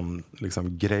gör någon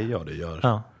liksom grej av det,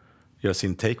 gör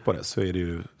sin take på det, så är det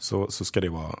ju så ska det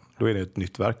vara, då är det ett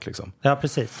nytt verk liksom. Ja,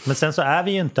 precis. Men sen så är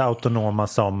vi ju inte autonoma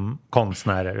som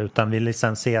konstnärer, utan vi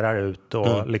licensierar ut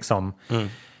och liksom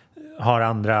har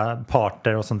andra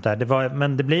parter och sånt där.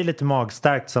 Men det blir lite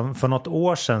magstarkt, som för något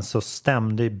år sedan så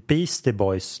stämde Beastie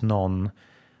Boys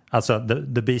alltså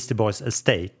The Beastie Boys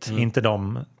Estate, inte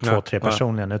de 2-3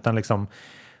 personligen, utan liksom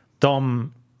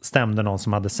de stämde någon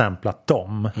som hade samplat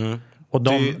dem. Och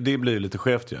det blir ju lite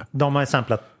skevt ju. De har ju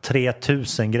samplat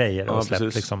 3000 grejer och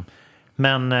släppt liksom.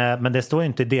 Men det står ju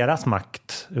inte i deras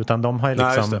makt, utan de har ju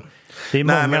liksom... Det är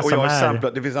många som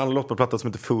är... Det finns en låt på plattan som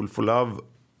heter Fool for Love,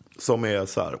 som är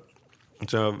så här...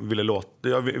 Jag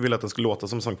ville att den skulle låta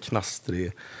som en sån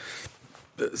knastrig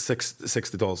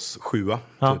 60-tals 7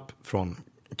 typ, från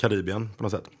Karibien på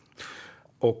något sätt.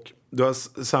 Och du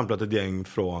har samplat ett gäng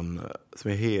som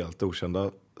är helt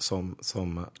okända,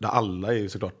 som där alla är ju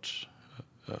såklart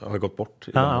har gått bort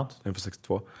i landet inför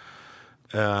 62.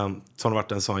 Som har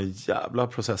varit en sån jävla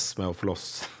process med att få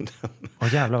loss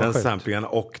den samplingen,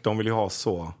 och de vill ju ha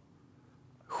så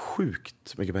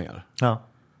sjukt mycket pengar. Ja.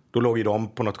 Då låg ju de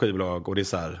på något skivbolag och det är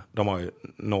så här, de har ju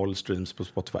 0 streams på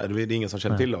Spotify. Det är ingen som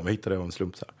känner till dem. Jag hittade det av en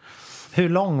slump så här. Hur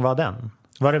lång var den?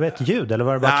 Var det ett ljud eller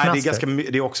var det bara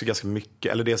knaster? Det är också ganska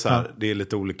mycket. Eller det är så här, det är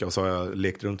lite olika. Och så har jag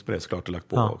lekt runt med det såklart och lagt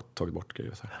på och tagit bort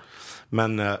grejer. Så här.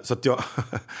 Men så att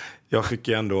jag fick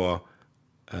ju ändå...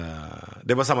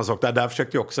 det var samma sak där. Där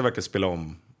försökte jag också verkligen spela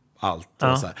om allt. Så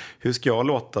här, hur ska jag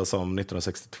låta som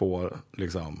 1962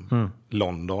 liksom,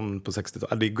 London på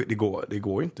 60-talet? Det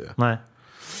går ju inte. Nej.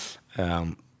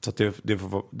 Så att det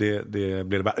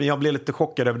blev... Jag blev lite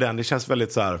chockad över den. Det känns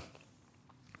väldigt så här...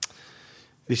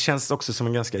 Det känns också som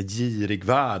en ganska girig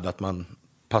värld att man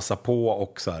passar på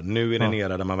och så här, nu är det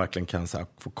nere där man verkligen kan så här,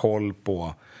 få koll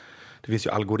på. Det finns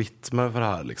ju algoritmer för det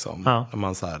här liksom. När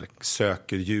man så här,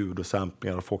 söker ljud och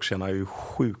samplingar, och folk tjänar ju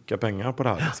sjuka pengar på det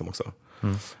här liksom också.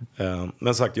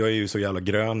 Men sagt, jag är ju så jävla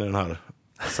grön i den här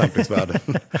samplingsvärlden.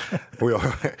 Och jag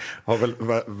har väl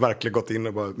verkligen gått in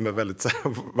och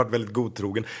varit väldigt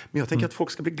godtrogen. Men jag tänker att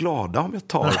folk ska bli glada om jag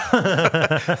tar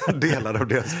delar av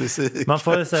deras musik. Man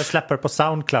får så släppa det på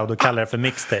SoundCloud och kalla det för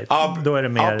mixtape. Då är det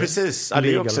mer precis.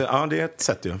 Det är också, det är ett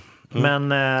sätt ju. Men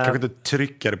kanske inte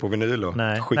trycka det på vinyl och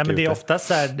nej, men det är ofta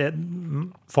så här,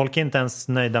 folk är inte ens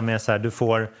nöjda med så här, du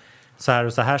får så här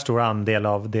och så här stor andel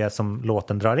av det som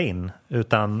låten drar in,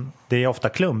 utan det är ofta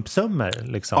klumpsummor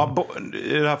liksom.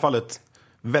 I det här fallet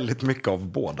väldigt mycket av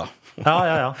båda.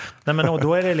 Ja. Nej, men och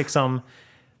då är det liksom,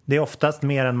 det är oftast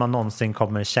mer än man någonsin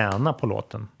kommer tjäna på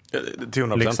låten. Till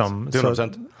 100%. Liksom,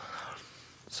 100%.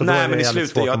 Så nej, men i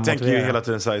slutet, jag tänker ju hela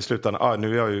tiden så här i slutändan,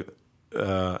 nu är jag ju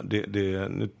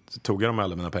nu tog jag de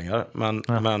alla mina pengar,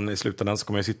 men i slutändan så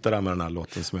kommer jag sitta där med den här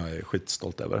låten som jag är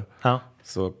skitstolt över.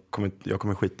 Så jag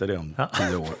kommer skita i det om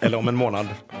 10 år eller om en månad.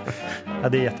 Ja,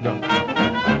 det är jättebra.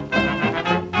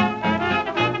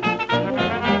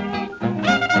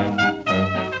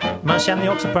 Man känner ju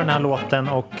också på den här låten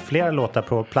och flera låtar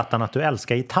på plattan att du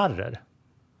älskar gitarrer.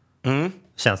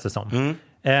 Känns det som.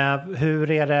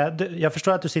 Hur är det? Jag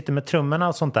förstår att du sitter med trummorna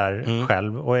och sånt där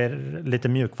själv och är lite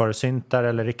mjukvarusyntar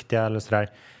eller riktiga eller sådär.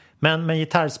 Men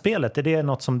gitarrspelet, är det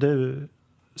något som du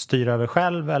styr över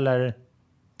själv eller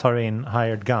tar du in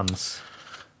hired guns?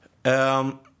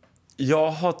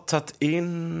 Jag har tagit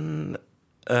in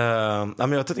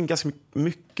ganska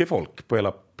mycket folk på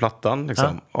hela plattan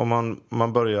liksom. Om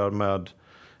man börjar med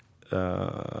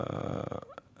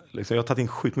liksom, jag har tagit in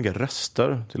sjukt mycket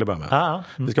röster till att börja med.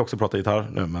 Vi ska också prata gitarr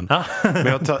nu,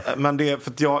 men det är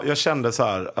för att jag kände så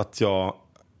här att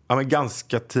men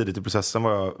ganska tidigt i processen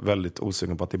var jag väldigt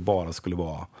osäker på att det bara skulle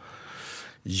vara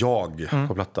jag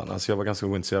på plattan. Alltså jag var ganska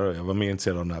ointresserad. Jag var mer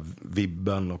intresserad av den här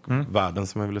vibben och världen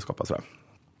som jag ville skapa. Så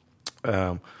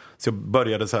jag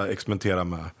började så här experimentera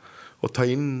med att ta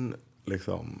in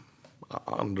liksom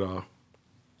andra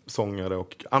sångare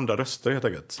och andra röster helt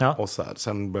enkelt. Ja. Och så här,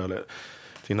 sen började jag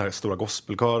till den här stora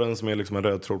gospelkören som är liksom en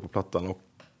röd tråd på plattan och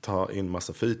ta in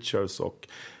massa features och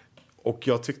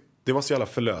jag tyckte det var så jävla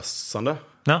förlösande.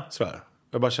 Ja. Så här.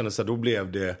 Jag bara kände så här, då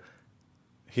blev det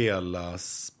hela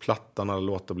plattan alla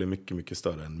låtar blev mycket, mycket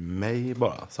större än mig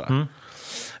bara. Så här.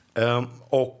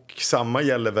 Och samma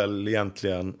gäller väl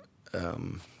egentligen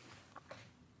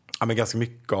men ganska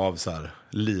mycket av så här,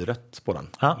 liret på den.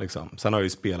 Ja. Liksom. Sen har jag ju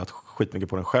spelat skitmycket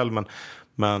på den själv,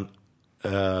 men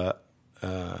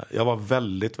jag var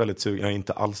väldigt, väldigt sugen. Jag är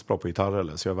inte alls bra på gitarr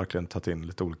eller, så jag har verkligen tagit in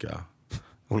lite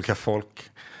olika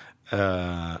folk.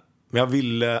 Men jag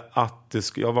ville att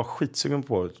jag var skitsugen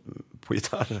på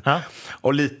gitarr. Ja.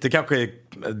 Och lite kanske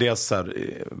dels så här,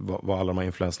 var alla de här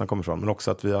influenserna kommer ifrån, men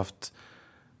också att jag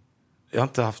har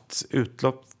inte haft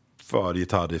utlopp för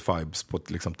gitarr i Fibes på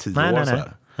liksom 10 år. Så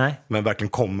här. Nej. Men verkligen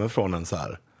kommer från en så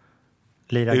här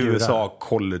USA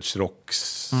college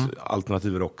rocks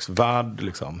alternativ rocks värld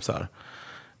liksom så här.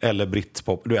 Eller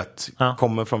britpop, du vet,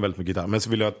 kommer från väldigt mycket gitarr. Men så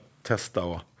vill jag testa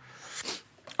och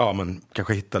men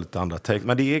kanske hitta lite andra take.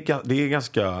 Men det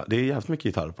är jävligt mycket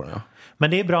gitarr på den. Ja.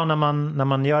 Men det är bra när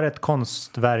man gör ett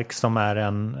konstverk som är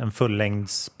en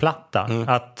fullängdsplatta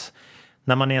att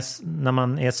när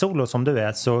man är solo som du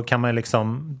är, så kan man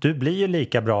liksom, du blir ju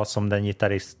lika bra som den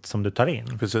gitarrist som du tar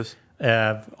in. Precis.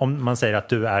 Om man säger att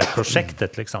du är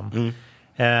projektet liksom.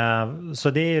 Så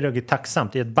det är ruggigt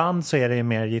tacksamt. I ett band så är det ju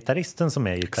mer gitarristen som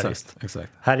är gitarrist.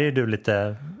 Exakt. Här är du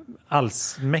lite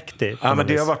allsmäktig. Ja, men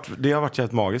det har varit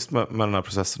helt magiskt med den här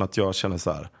processen, att jag känner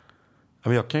så här,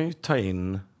 jag kan ju ta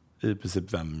in i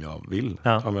princip vem jag vill.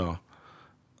 Ja.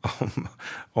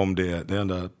 Om det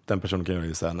enda den personen kan göra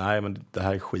är säga, nej men det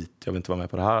här är skit, jag vill inte vara med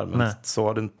på det här. Men så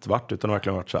har det inte varit, utan det har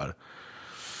verkligen varit så här.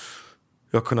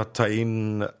 Jag har kunnat ta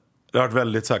in, det har varit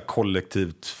väldigt så här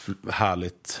kollektivt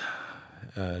härligt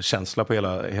känsla på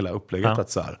hela upplägget. Att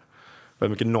så här,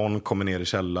 väldigt mycket någon kommer ner i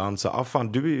källaren så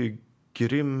fan, du är ju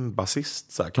grym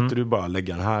basist, så här, kan inte du bara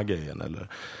lägga den här grejen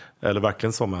eller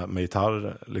verkligen så med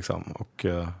gitarr liksom. Och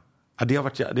det har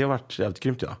varit jävligt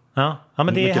grymt. Ja,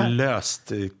 men det är mycket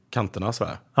löst i kanterna så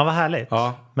här. Ja, vad härligt.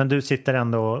 Ja. Men du sitter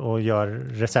ändå och gör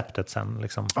receptet sen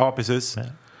liksom. Ja, precis.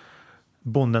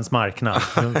 Bondens marknad.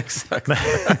 Exakt.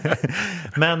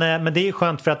 men det är ju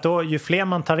skönt, för att då ju fler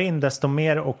man tar in, desto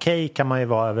mer okej kan man ju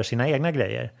vara över sina egna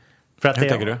grejer. För att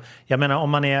tänker du? Jag menar, om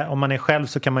man är själv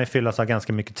så kan man ju fyllas av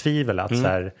ganska mycket tvivel att så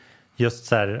här, just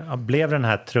så här, blev den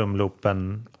här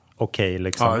trumloopen okej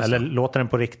liksom, eller låter den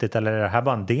på riktigt, eller är det här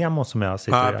bara en demo som jag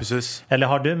sitter och gör? Precis. Eller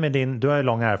har du du har ju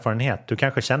lång erfarenhet, du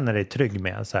kanske känner dig trygg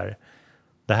med så här,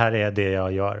 det här är det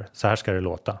jag gör, så här ska det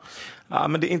låta. Ja,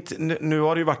 men det är inte, nu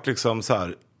har det ju varit liksom så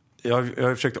här, jag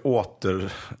har försökt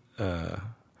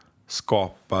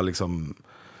skapa liksom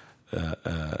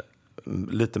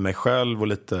lite mig själv och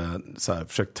lite så här,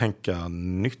 försökt tänka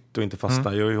nytt och inte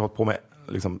fastna. Jag har ju hållit på med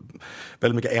liksom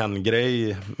väldigt mycket en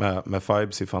grej med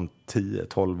Fibes i fan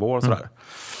 10-12 år sådär.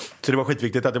 Så det var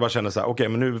skitviktigt att jag bara kände så här, okej,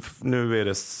 men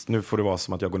nu får det vara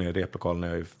som att jag går ner i replokalen när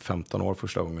jag är 15 år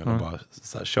första gången och bara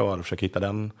så här, kör och försöker hitta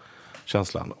den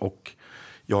känslan. Och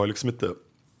jag har liksom inte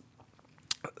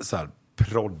så här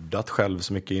proddat själv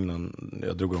så mycket innan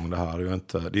jag drog igång det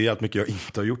här. Det är helt mycket jag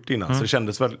inte har gjort innan. Så det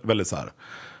kändes väldigt så här,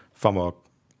 fan vad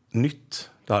nytt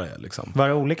det här är liksom. Var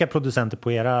det olika producenter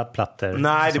på era plattor?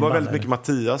 Nej, det var väldigt mycket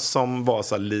Mattias som var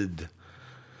så här lead.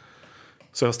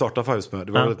 Så jag startade Fibes med.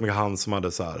 Det var väldigt mycket han som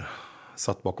hade så här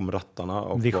satt bakom rattarna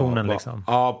och visionen liksom.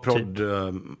 Ja,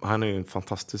 han är ju en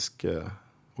fantastisk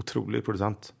otrolig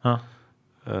producent.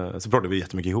 Så proddade vi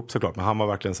jättemycket ihop såklart, men han var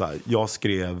verkligen så här, jag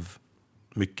skrev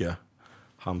mycket,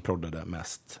 han proddade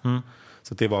mest.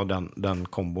 Så det var den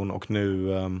kombon. Och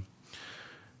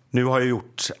nu har jag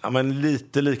gjort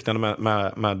lite liknande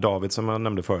med David som jag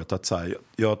nämnde förut, att så här,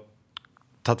 jag har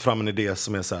tagit fram en idé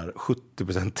som är så här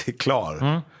 70%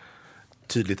 klar.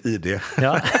 Tydligt ID.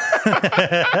 Ja.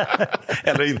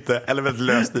 Eller inte, eller väldigt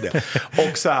löst idé.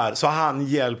 Och så har han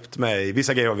hjälpt mig.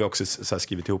 Vissa grejer har vi också så här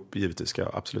skrivit ihop, givetvis ska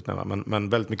jag absolut nämna. Men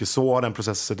väldigt mycket så har den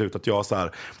processen sett ut att jag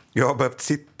har behövt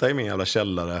sitta i min jävla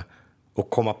källare och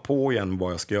komma på igen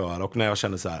vad jag ska göra. Och när jag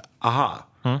känner så här, aha,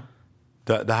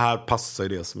 det här passar i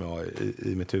det som jag har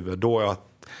i mitt huvud. Då har jag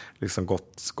liksom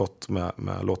gått med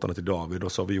låtarna till David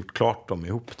och så har vi gjort klart dem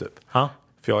ihop typ. För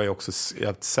jag är också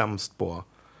sämst på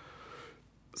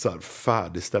så här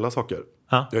färdigställa saker.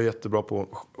 Jag är jättebra på att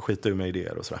skita ur mig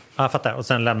idéer och sådär. Ja, jag fattar. Och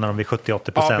sen lämnar de vid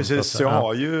 70-80%. Ja, precis. Så jag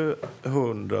har ju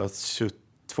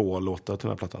 122 låtar till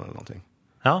den här plattan eller någonting.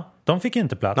 Ja, de fick ju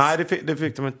inte plats. Nej, det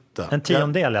fick de inte. En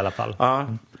tiondel i alla fall.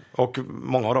 Ja, och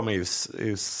många av dem är ju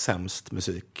sämst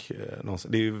musik.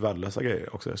 Det är ju värdelösa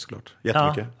grejer också såklart.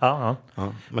 Jättemycket. Ja.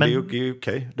 Men det är ju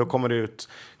okej. Då kommer det ut,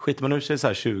 skiter man ur sig så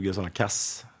här 20 sådana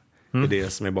kass. Det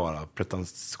som är bara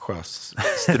pretentiös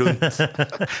strunt.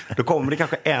 Då kommer det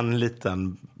kanske en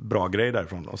liten bra grej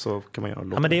därifrån. Och så kan man göra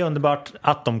låt. Ja, men det är underbart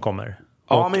att de kommer.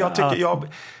 Ja, men jag tycker,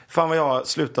 fan vad jag har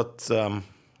slutat...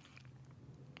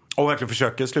 och verkligen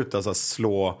försöker sluta så här,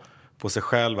 slå på sig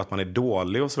själv att man är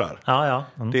dålig och sådär. Ja.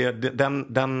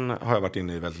 Den har jag varit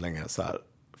inne i väldigt länge så här.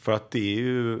 För att det är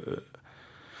ju...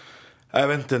 Jag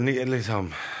vet inte,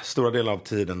 liksom, stora delar av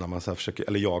tiden när man så här försöker,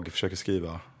 eller jag försöker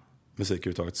skriva musik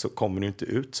överhuvudtaget, så kommer det inte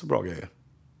ut så bra grejer.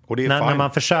 Och det är när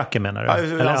man försöker, menar du? Ja,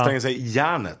 jag anstränger sig i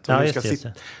hjärnet. Och just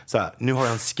det. Nu har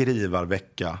jag en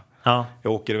skrivarvecka. Ja.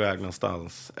 Jag åker iväg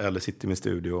någonstans eller sitter i min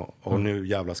studio och nu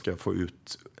jävlar ska jag få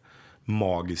ut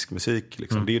magisk musik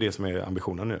liksom. Det är det som är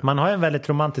ambitionen nu. Man har en väldigt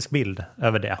romantisk bild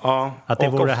över det. Ja, att det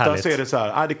och vore ofta härligt. så är det så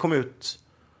här, det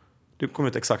kom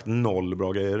ut exakt 0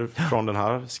 bra grejer från den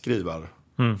här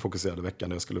fokuserade veckan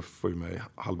där jag skulle få ur mig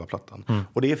halva plattan.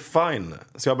 Och det är fine.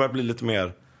 Så jag börjar bli lite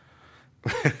mer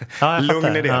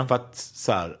lugn i det. För att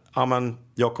så här, men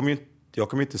jag kommer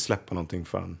ju inte släppa någonting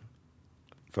förrän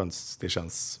det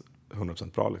känns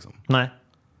 100% bra liksom. Nej.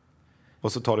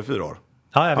 Och så tar det 4 år.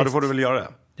 Ja, då får du väl göra det.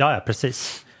 Ja,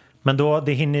 precis. Men då,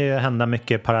 det hinner ju hända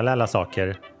mycket parallella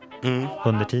saker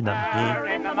under tiden.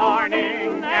 In the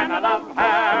morning and I love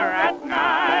her at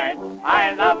night.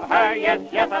 I love her,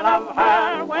 yes, I love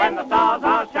her when the stars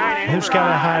are shining. Hur ska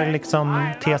det här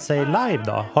liksom te sig live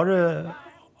då?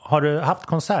 Har du haft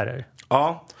konserter?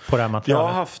 Ja. På det här materialet? Jag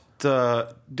har haft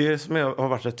det som har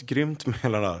varit rätt grymt med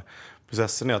hela den här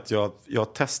processen är att jag har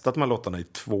testat de här låtarna i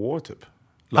 2 år typ.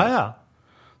 Ja.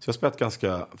 Så jag har spelat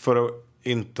ganska, för att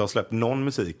inte ha släppt någon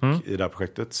musik i det här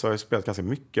projektet, så har jag spelat ganska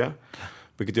mycket.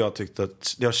 Vilket jag tyckte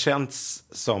att det har känts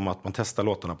som att man testar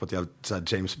låtarna på ett jävligt så här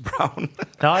James Brown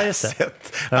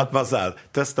sätt. Att man så här,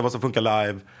 testar vad som funkar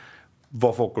live,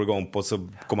 vad folk går igång på, så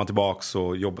går man tillbaks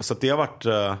och jobbar. Så att det har varit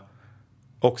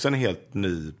också en helt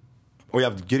ny och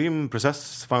jävligt grym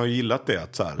process. Fan, jag har gillat det,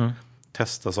 att så här,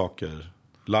 testa saker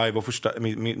live. Och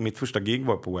mitt första gig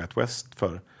var på Way Out West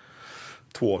för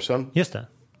 2 år sedan. Just det.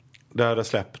 Där hade jag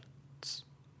släppt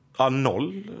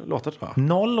 0 låtar, tror jag.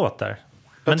 0 låtar?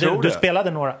 Men du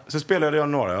spelade några? Så spelade jag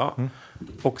några, ja.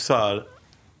 Och så här...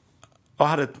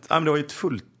 det var ju ett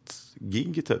fullt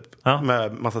gig typ.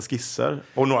 Med massa skisser.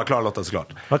 Och några klara låtar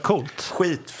såklart. Vad coolt.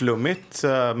 Skitflummigt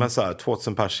med så här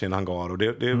 2000 pers i en hangar. Och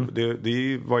det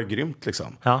var ju grymt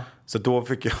liksom. Ja. Så då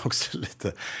fick jag också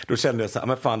lite... Då kände jag så här,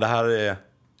 men fan, det här är...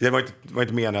 Det var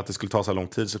inte meningen att det skulle ta så lång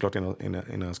tid såklart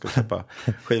innan jag skulle släppa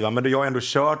skivan. Men jag har ändå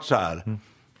kört så här.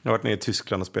 Jag har varit nere i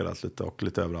Tyskland och spelat lite och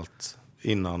lite överallt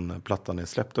innan plattan är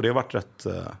släppt. Och det har varit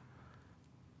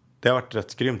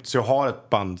rätt grymt. Så jag har ett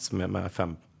band med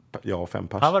 5 pers. Ja,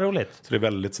 vad roligt. Så det är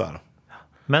väldigt så här.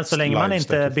 Men så länge man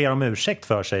inte ber om ursäkt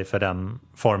för sig för den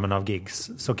formen av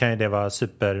gigs, så kan ju det vara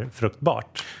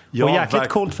superfruktbart. Ja, och jäkligt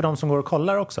coolt för de som går och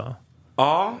kollar också.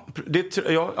 Ja, det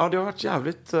har varit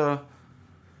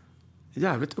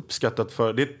jävligt uppskattat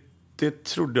för det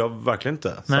trodde jag verkligen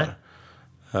inte. Nej.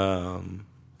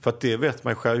 För att det vet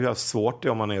man själv hur svårt det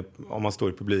är om man står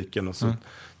i publiken och så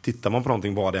tittar man på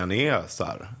någonting, vad det än är så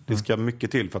här. Det ska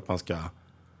mycket till för att man ska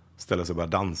ställa sig och börja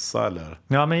dansa eller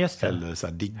så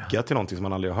här, digga till någonting som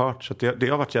man aldrig har hört. Så det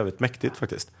har varit jävligt mäktigt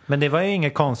faktiskt. Men det var ju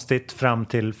inget konstigt fram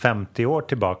till 50 år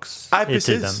tillbaks i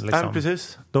tiden. Liksom. Nej,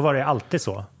 precis. Då var det alltid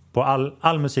så. På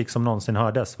all musik som någonsin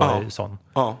hördes var det ju sån.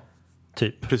 Ja,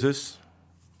 typ. Precis.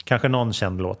 Kanske någon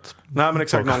känd låt. Nej, men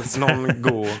exakt. Någon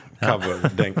god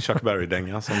cover, Chuck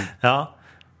Berry-dänga. Ja.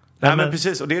 Nej, men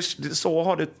precis. Och så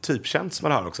har det typ känts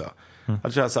med det här också.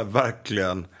 Att det är så här,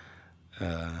 verkligen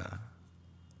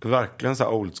så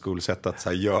här old school sätt att så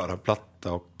här göra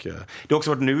platta. Och det har också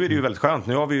varit, nu är det ju väldigt skönt.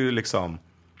 Nu har vi ju liksom,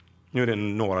 nu är det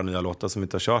några nya låtar som vi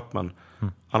inte har kört. Men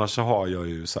annars så har jag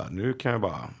ju så här, nu kan jag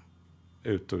bara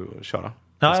ut och köra.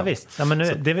 Ja, liksom. visst. Ja, men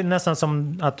nu, det är nästan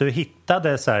som att du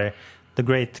hittade så här The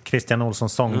Great Christian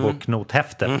Olssons sångbok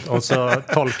nothäftet och så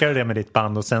tolkar du det med ditt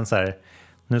band och sen så här,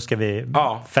 nu ska vi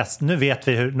nu vet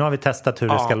vi nu har vi testat hur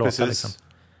det ska låta precis. Liksom.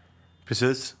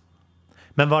 Precis.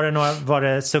 Men var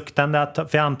det suktande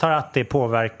för jag antar att det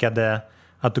påverkade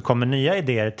att du kom med nya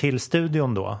idéer till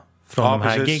studion då från de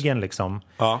här giggen liksom.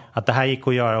 Att det här gick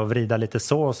att göra och vrida lite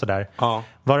så och sådär.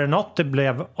 Var det något du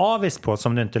blev avis på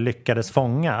som du inte lyckades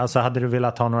fånga? Alltså hade du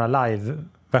velat ha några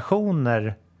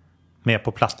live-versioner med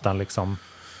på plattan liksom?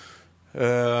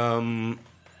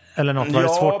 Eller något var det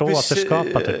svårt att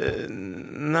återskapa typ?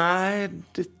 Nej,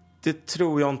 det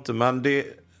tror jag inte. Men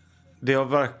det har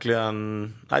verkligen...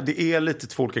 Nej, det är lite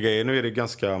två olika grejer. Nu är det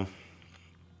ganska...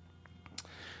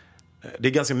 Det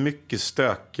är ganska mycket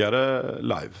stökigare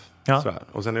live. Ja. Sådär.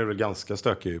 Och sen är det ganska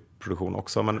stökig produktion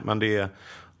också. Men det är...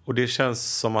 Och det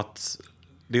känns som att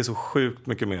det är så sjukt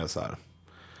mycket mer så här...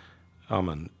 Ja,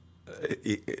 men...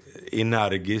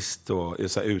 energiskt och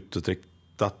så här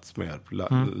utåtriktat mer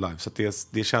live. Så att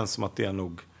det känns som att det är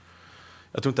nog...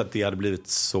 Jag tror inte att det hade blivit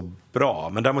så bra.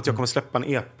 Men däremot jag kommer släppa en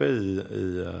EP i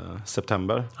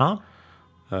september.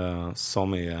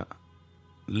 Som är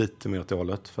lite mer åt det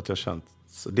hållet. För att jag känt...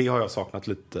 Det har jag saknat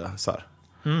lite så här.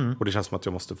 Och det känns som att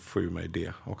jag måste få ur mig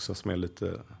det också. Som är lite...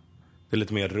 Det är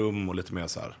lite mer rum och lite mer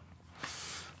så här...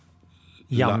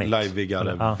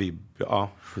 Liveigare vibb. Ja,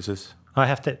 precis. Ja,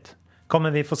 häftigt.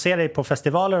 Kommer vi få se dig på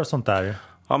festivaler och sånt där?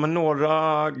 Ja, men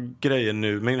några grejer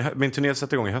nu. Min turné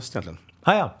sätter igång i höst egentligen.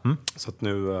 Så att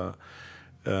nu...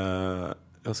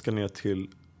 jag ska ner till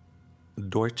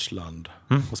Deutschland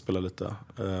och spela lite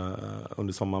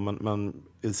under sommaren. Men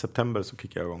i september så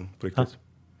kickar jag igång på riktigt. Ja.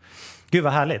 Gud,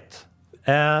 vad härligt.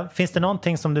 Finns det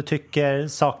någonting som du tycker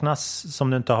saknas som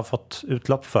du inte har fått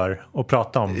utlopp för att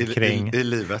prata om i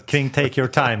livet? Kring Take Your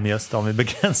Time, just om vi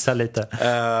begränsar lite.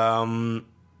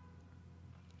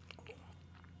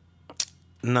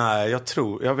 Nej,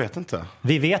 jag vet inte.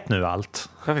 Vi vet nu allt.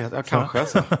 Jag vet, kanske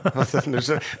alltså.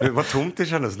 Det var tomt det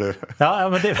kändes nu. Ja,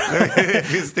 men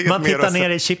man tittar ner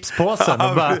i chipspåsen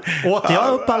och bara, åt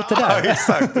jag upp allt det där?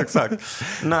 Exakt.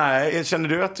 Nej, känner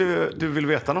du att du vill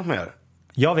veta något mer?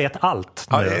 Jag vet allt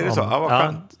nu. Ja, är det så? Ja, vad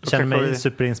skönt. Känner mig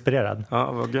superinspirerad.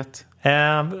 Ja, vad gött.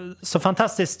 Så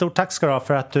fantastiskt stort tack ska du ha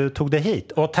för att du tog dig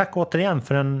hit. Och tack återigen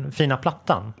för den fina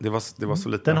plattan. Det var så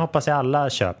lite. Den hoppas jag alla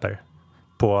köper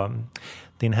på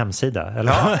din hemsida.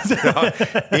 Eller? Ja,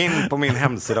 in på min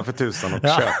hemsida för 1000 och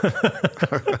köp.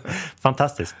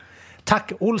 Fantastiskt.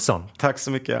 Tack Olsson. Tack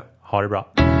så mycket. Ha det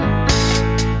bra.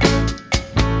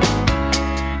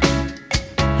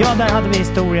 Ja, där hade vi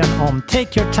historien om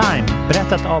Take Your Time,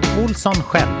 berättat av Olsson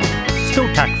själv.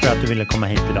 Stort tack för att du ville komma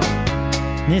hit idag.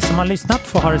 Ni som har lyssnat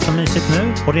får ha det så mysigt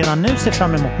nu och redan nu ser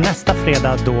fram emot nästa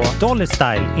fredag då Dolly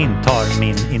Style intar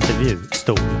min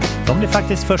intervjustol. De blir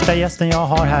faktiskt första gästen jag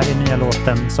har här i nya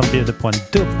låten som bjuder på en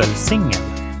dubbelsingel.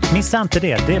 Missa inte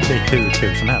det blir hur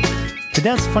kul som helst. Till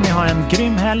dess får ni ha en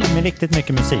grym helg med riktigt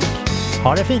mycket musik.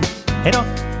 Ha det fint, hej då!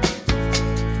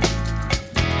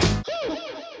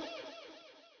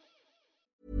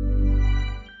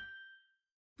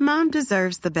 Mom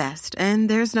deserves the best, and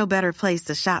there's no better place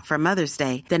to shop for Mother's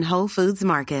Day than Whole Foods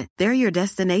Market. They're your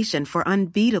destination for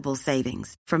unbeatable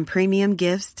savings, from premium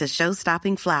gifts to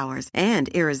show-stopping flowers and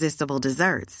irresistible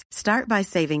desserts. Start by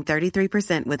saving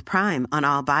 33% with Prime on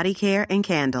all body care and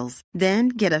candles. Then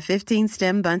get a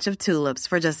 15-stem bunch of tulips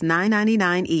for just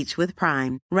 $9.99 each with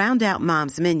Prime. Round out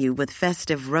Mom's menu with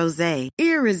festive rosé,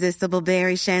 irresistible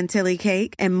berry chantilly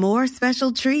cake, and more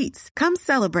special treats. Come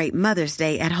celebrate Mother's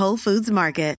Day at Whole Foods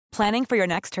Market. Planning for your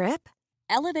next trip?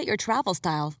 Elevate your travel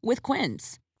style with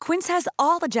Quince. Quince has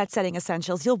all the jet-setting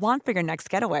essentials you'll want for your next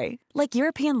getaway, like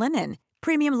European linen,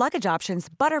 premium luggage options,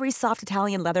 buttery soft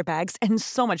Italian leather bags, and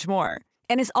so much more.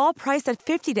 And is all priced at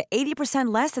 50 to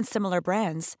 80% less than similar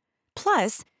brands.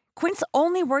 Plus, Quince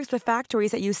only works with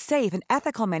factories that use safe and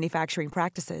ethical manufacturing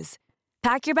practices.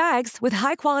 Pack your bags with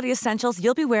high-quality essentials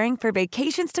you'll be wearing for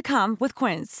vacations to come with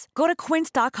Quince. Go to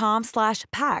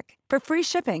quince.com/pack for free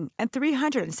shipping and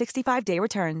 365-day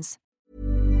returns.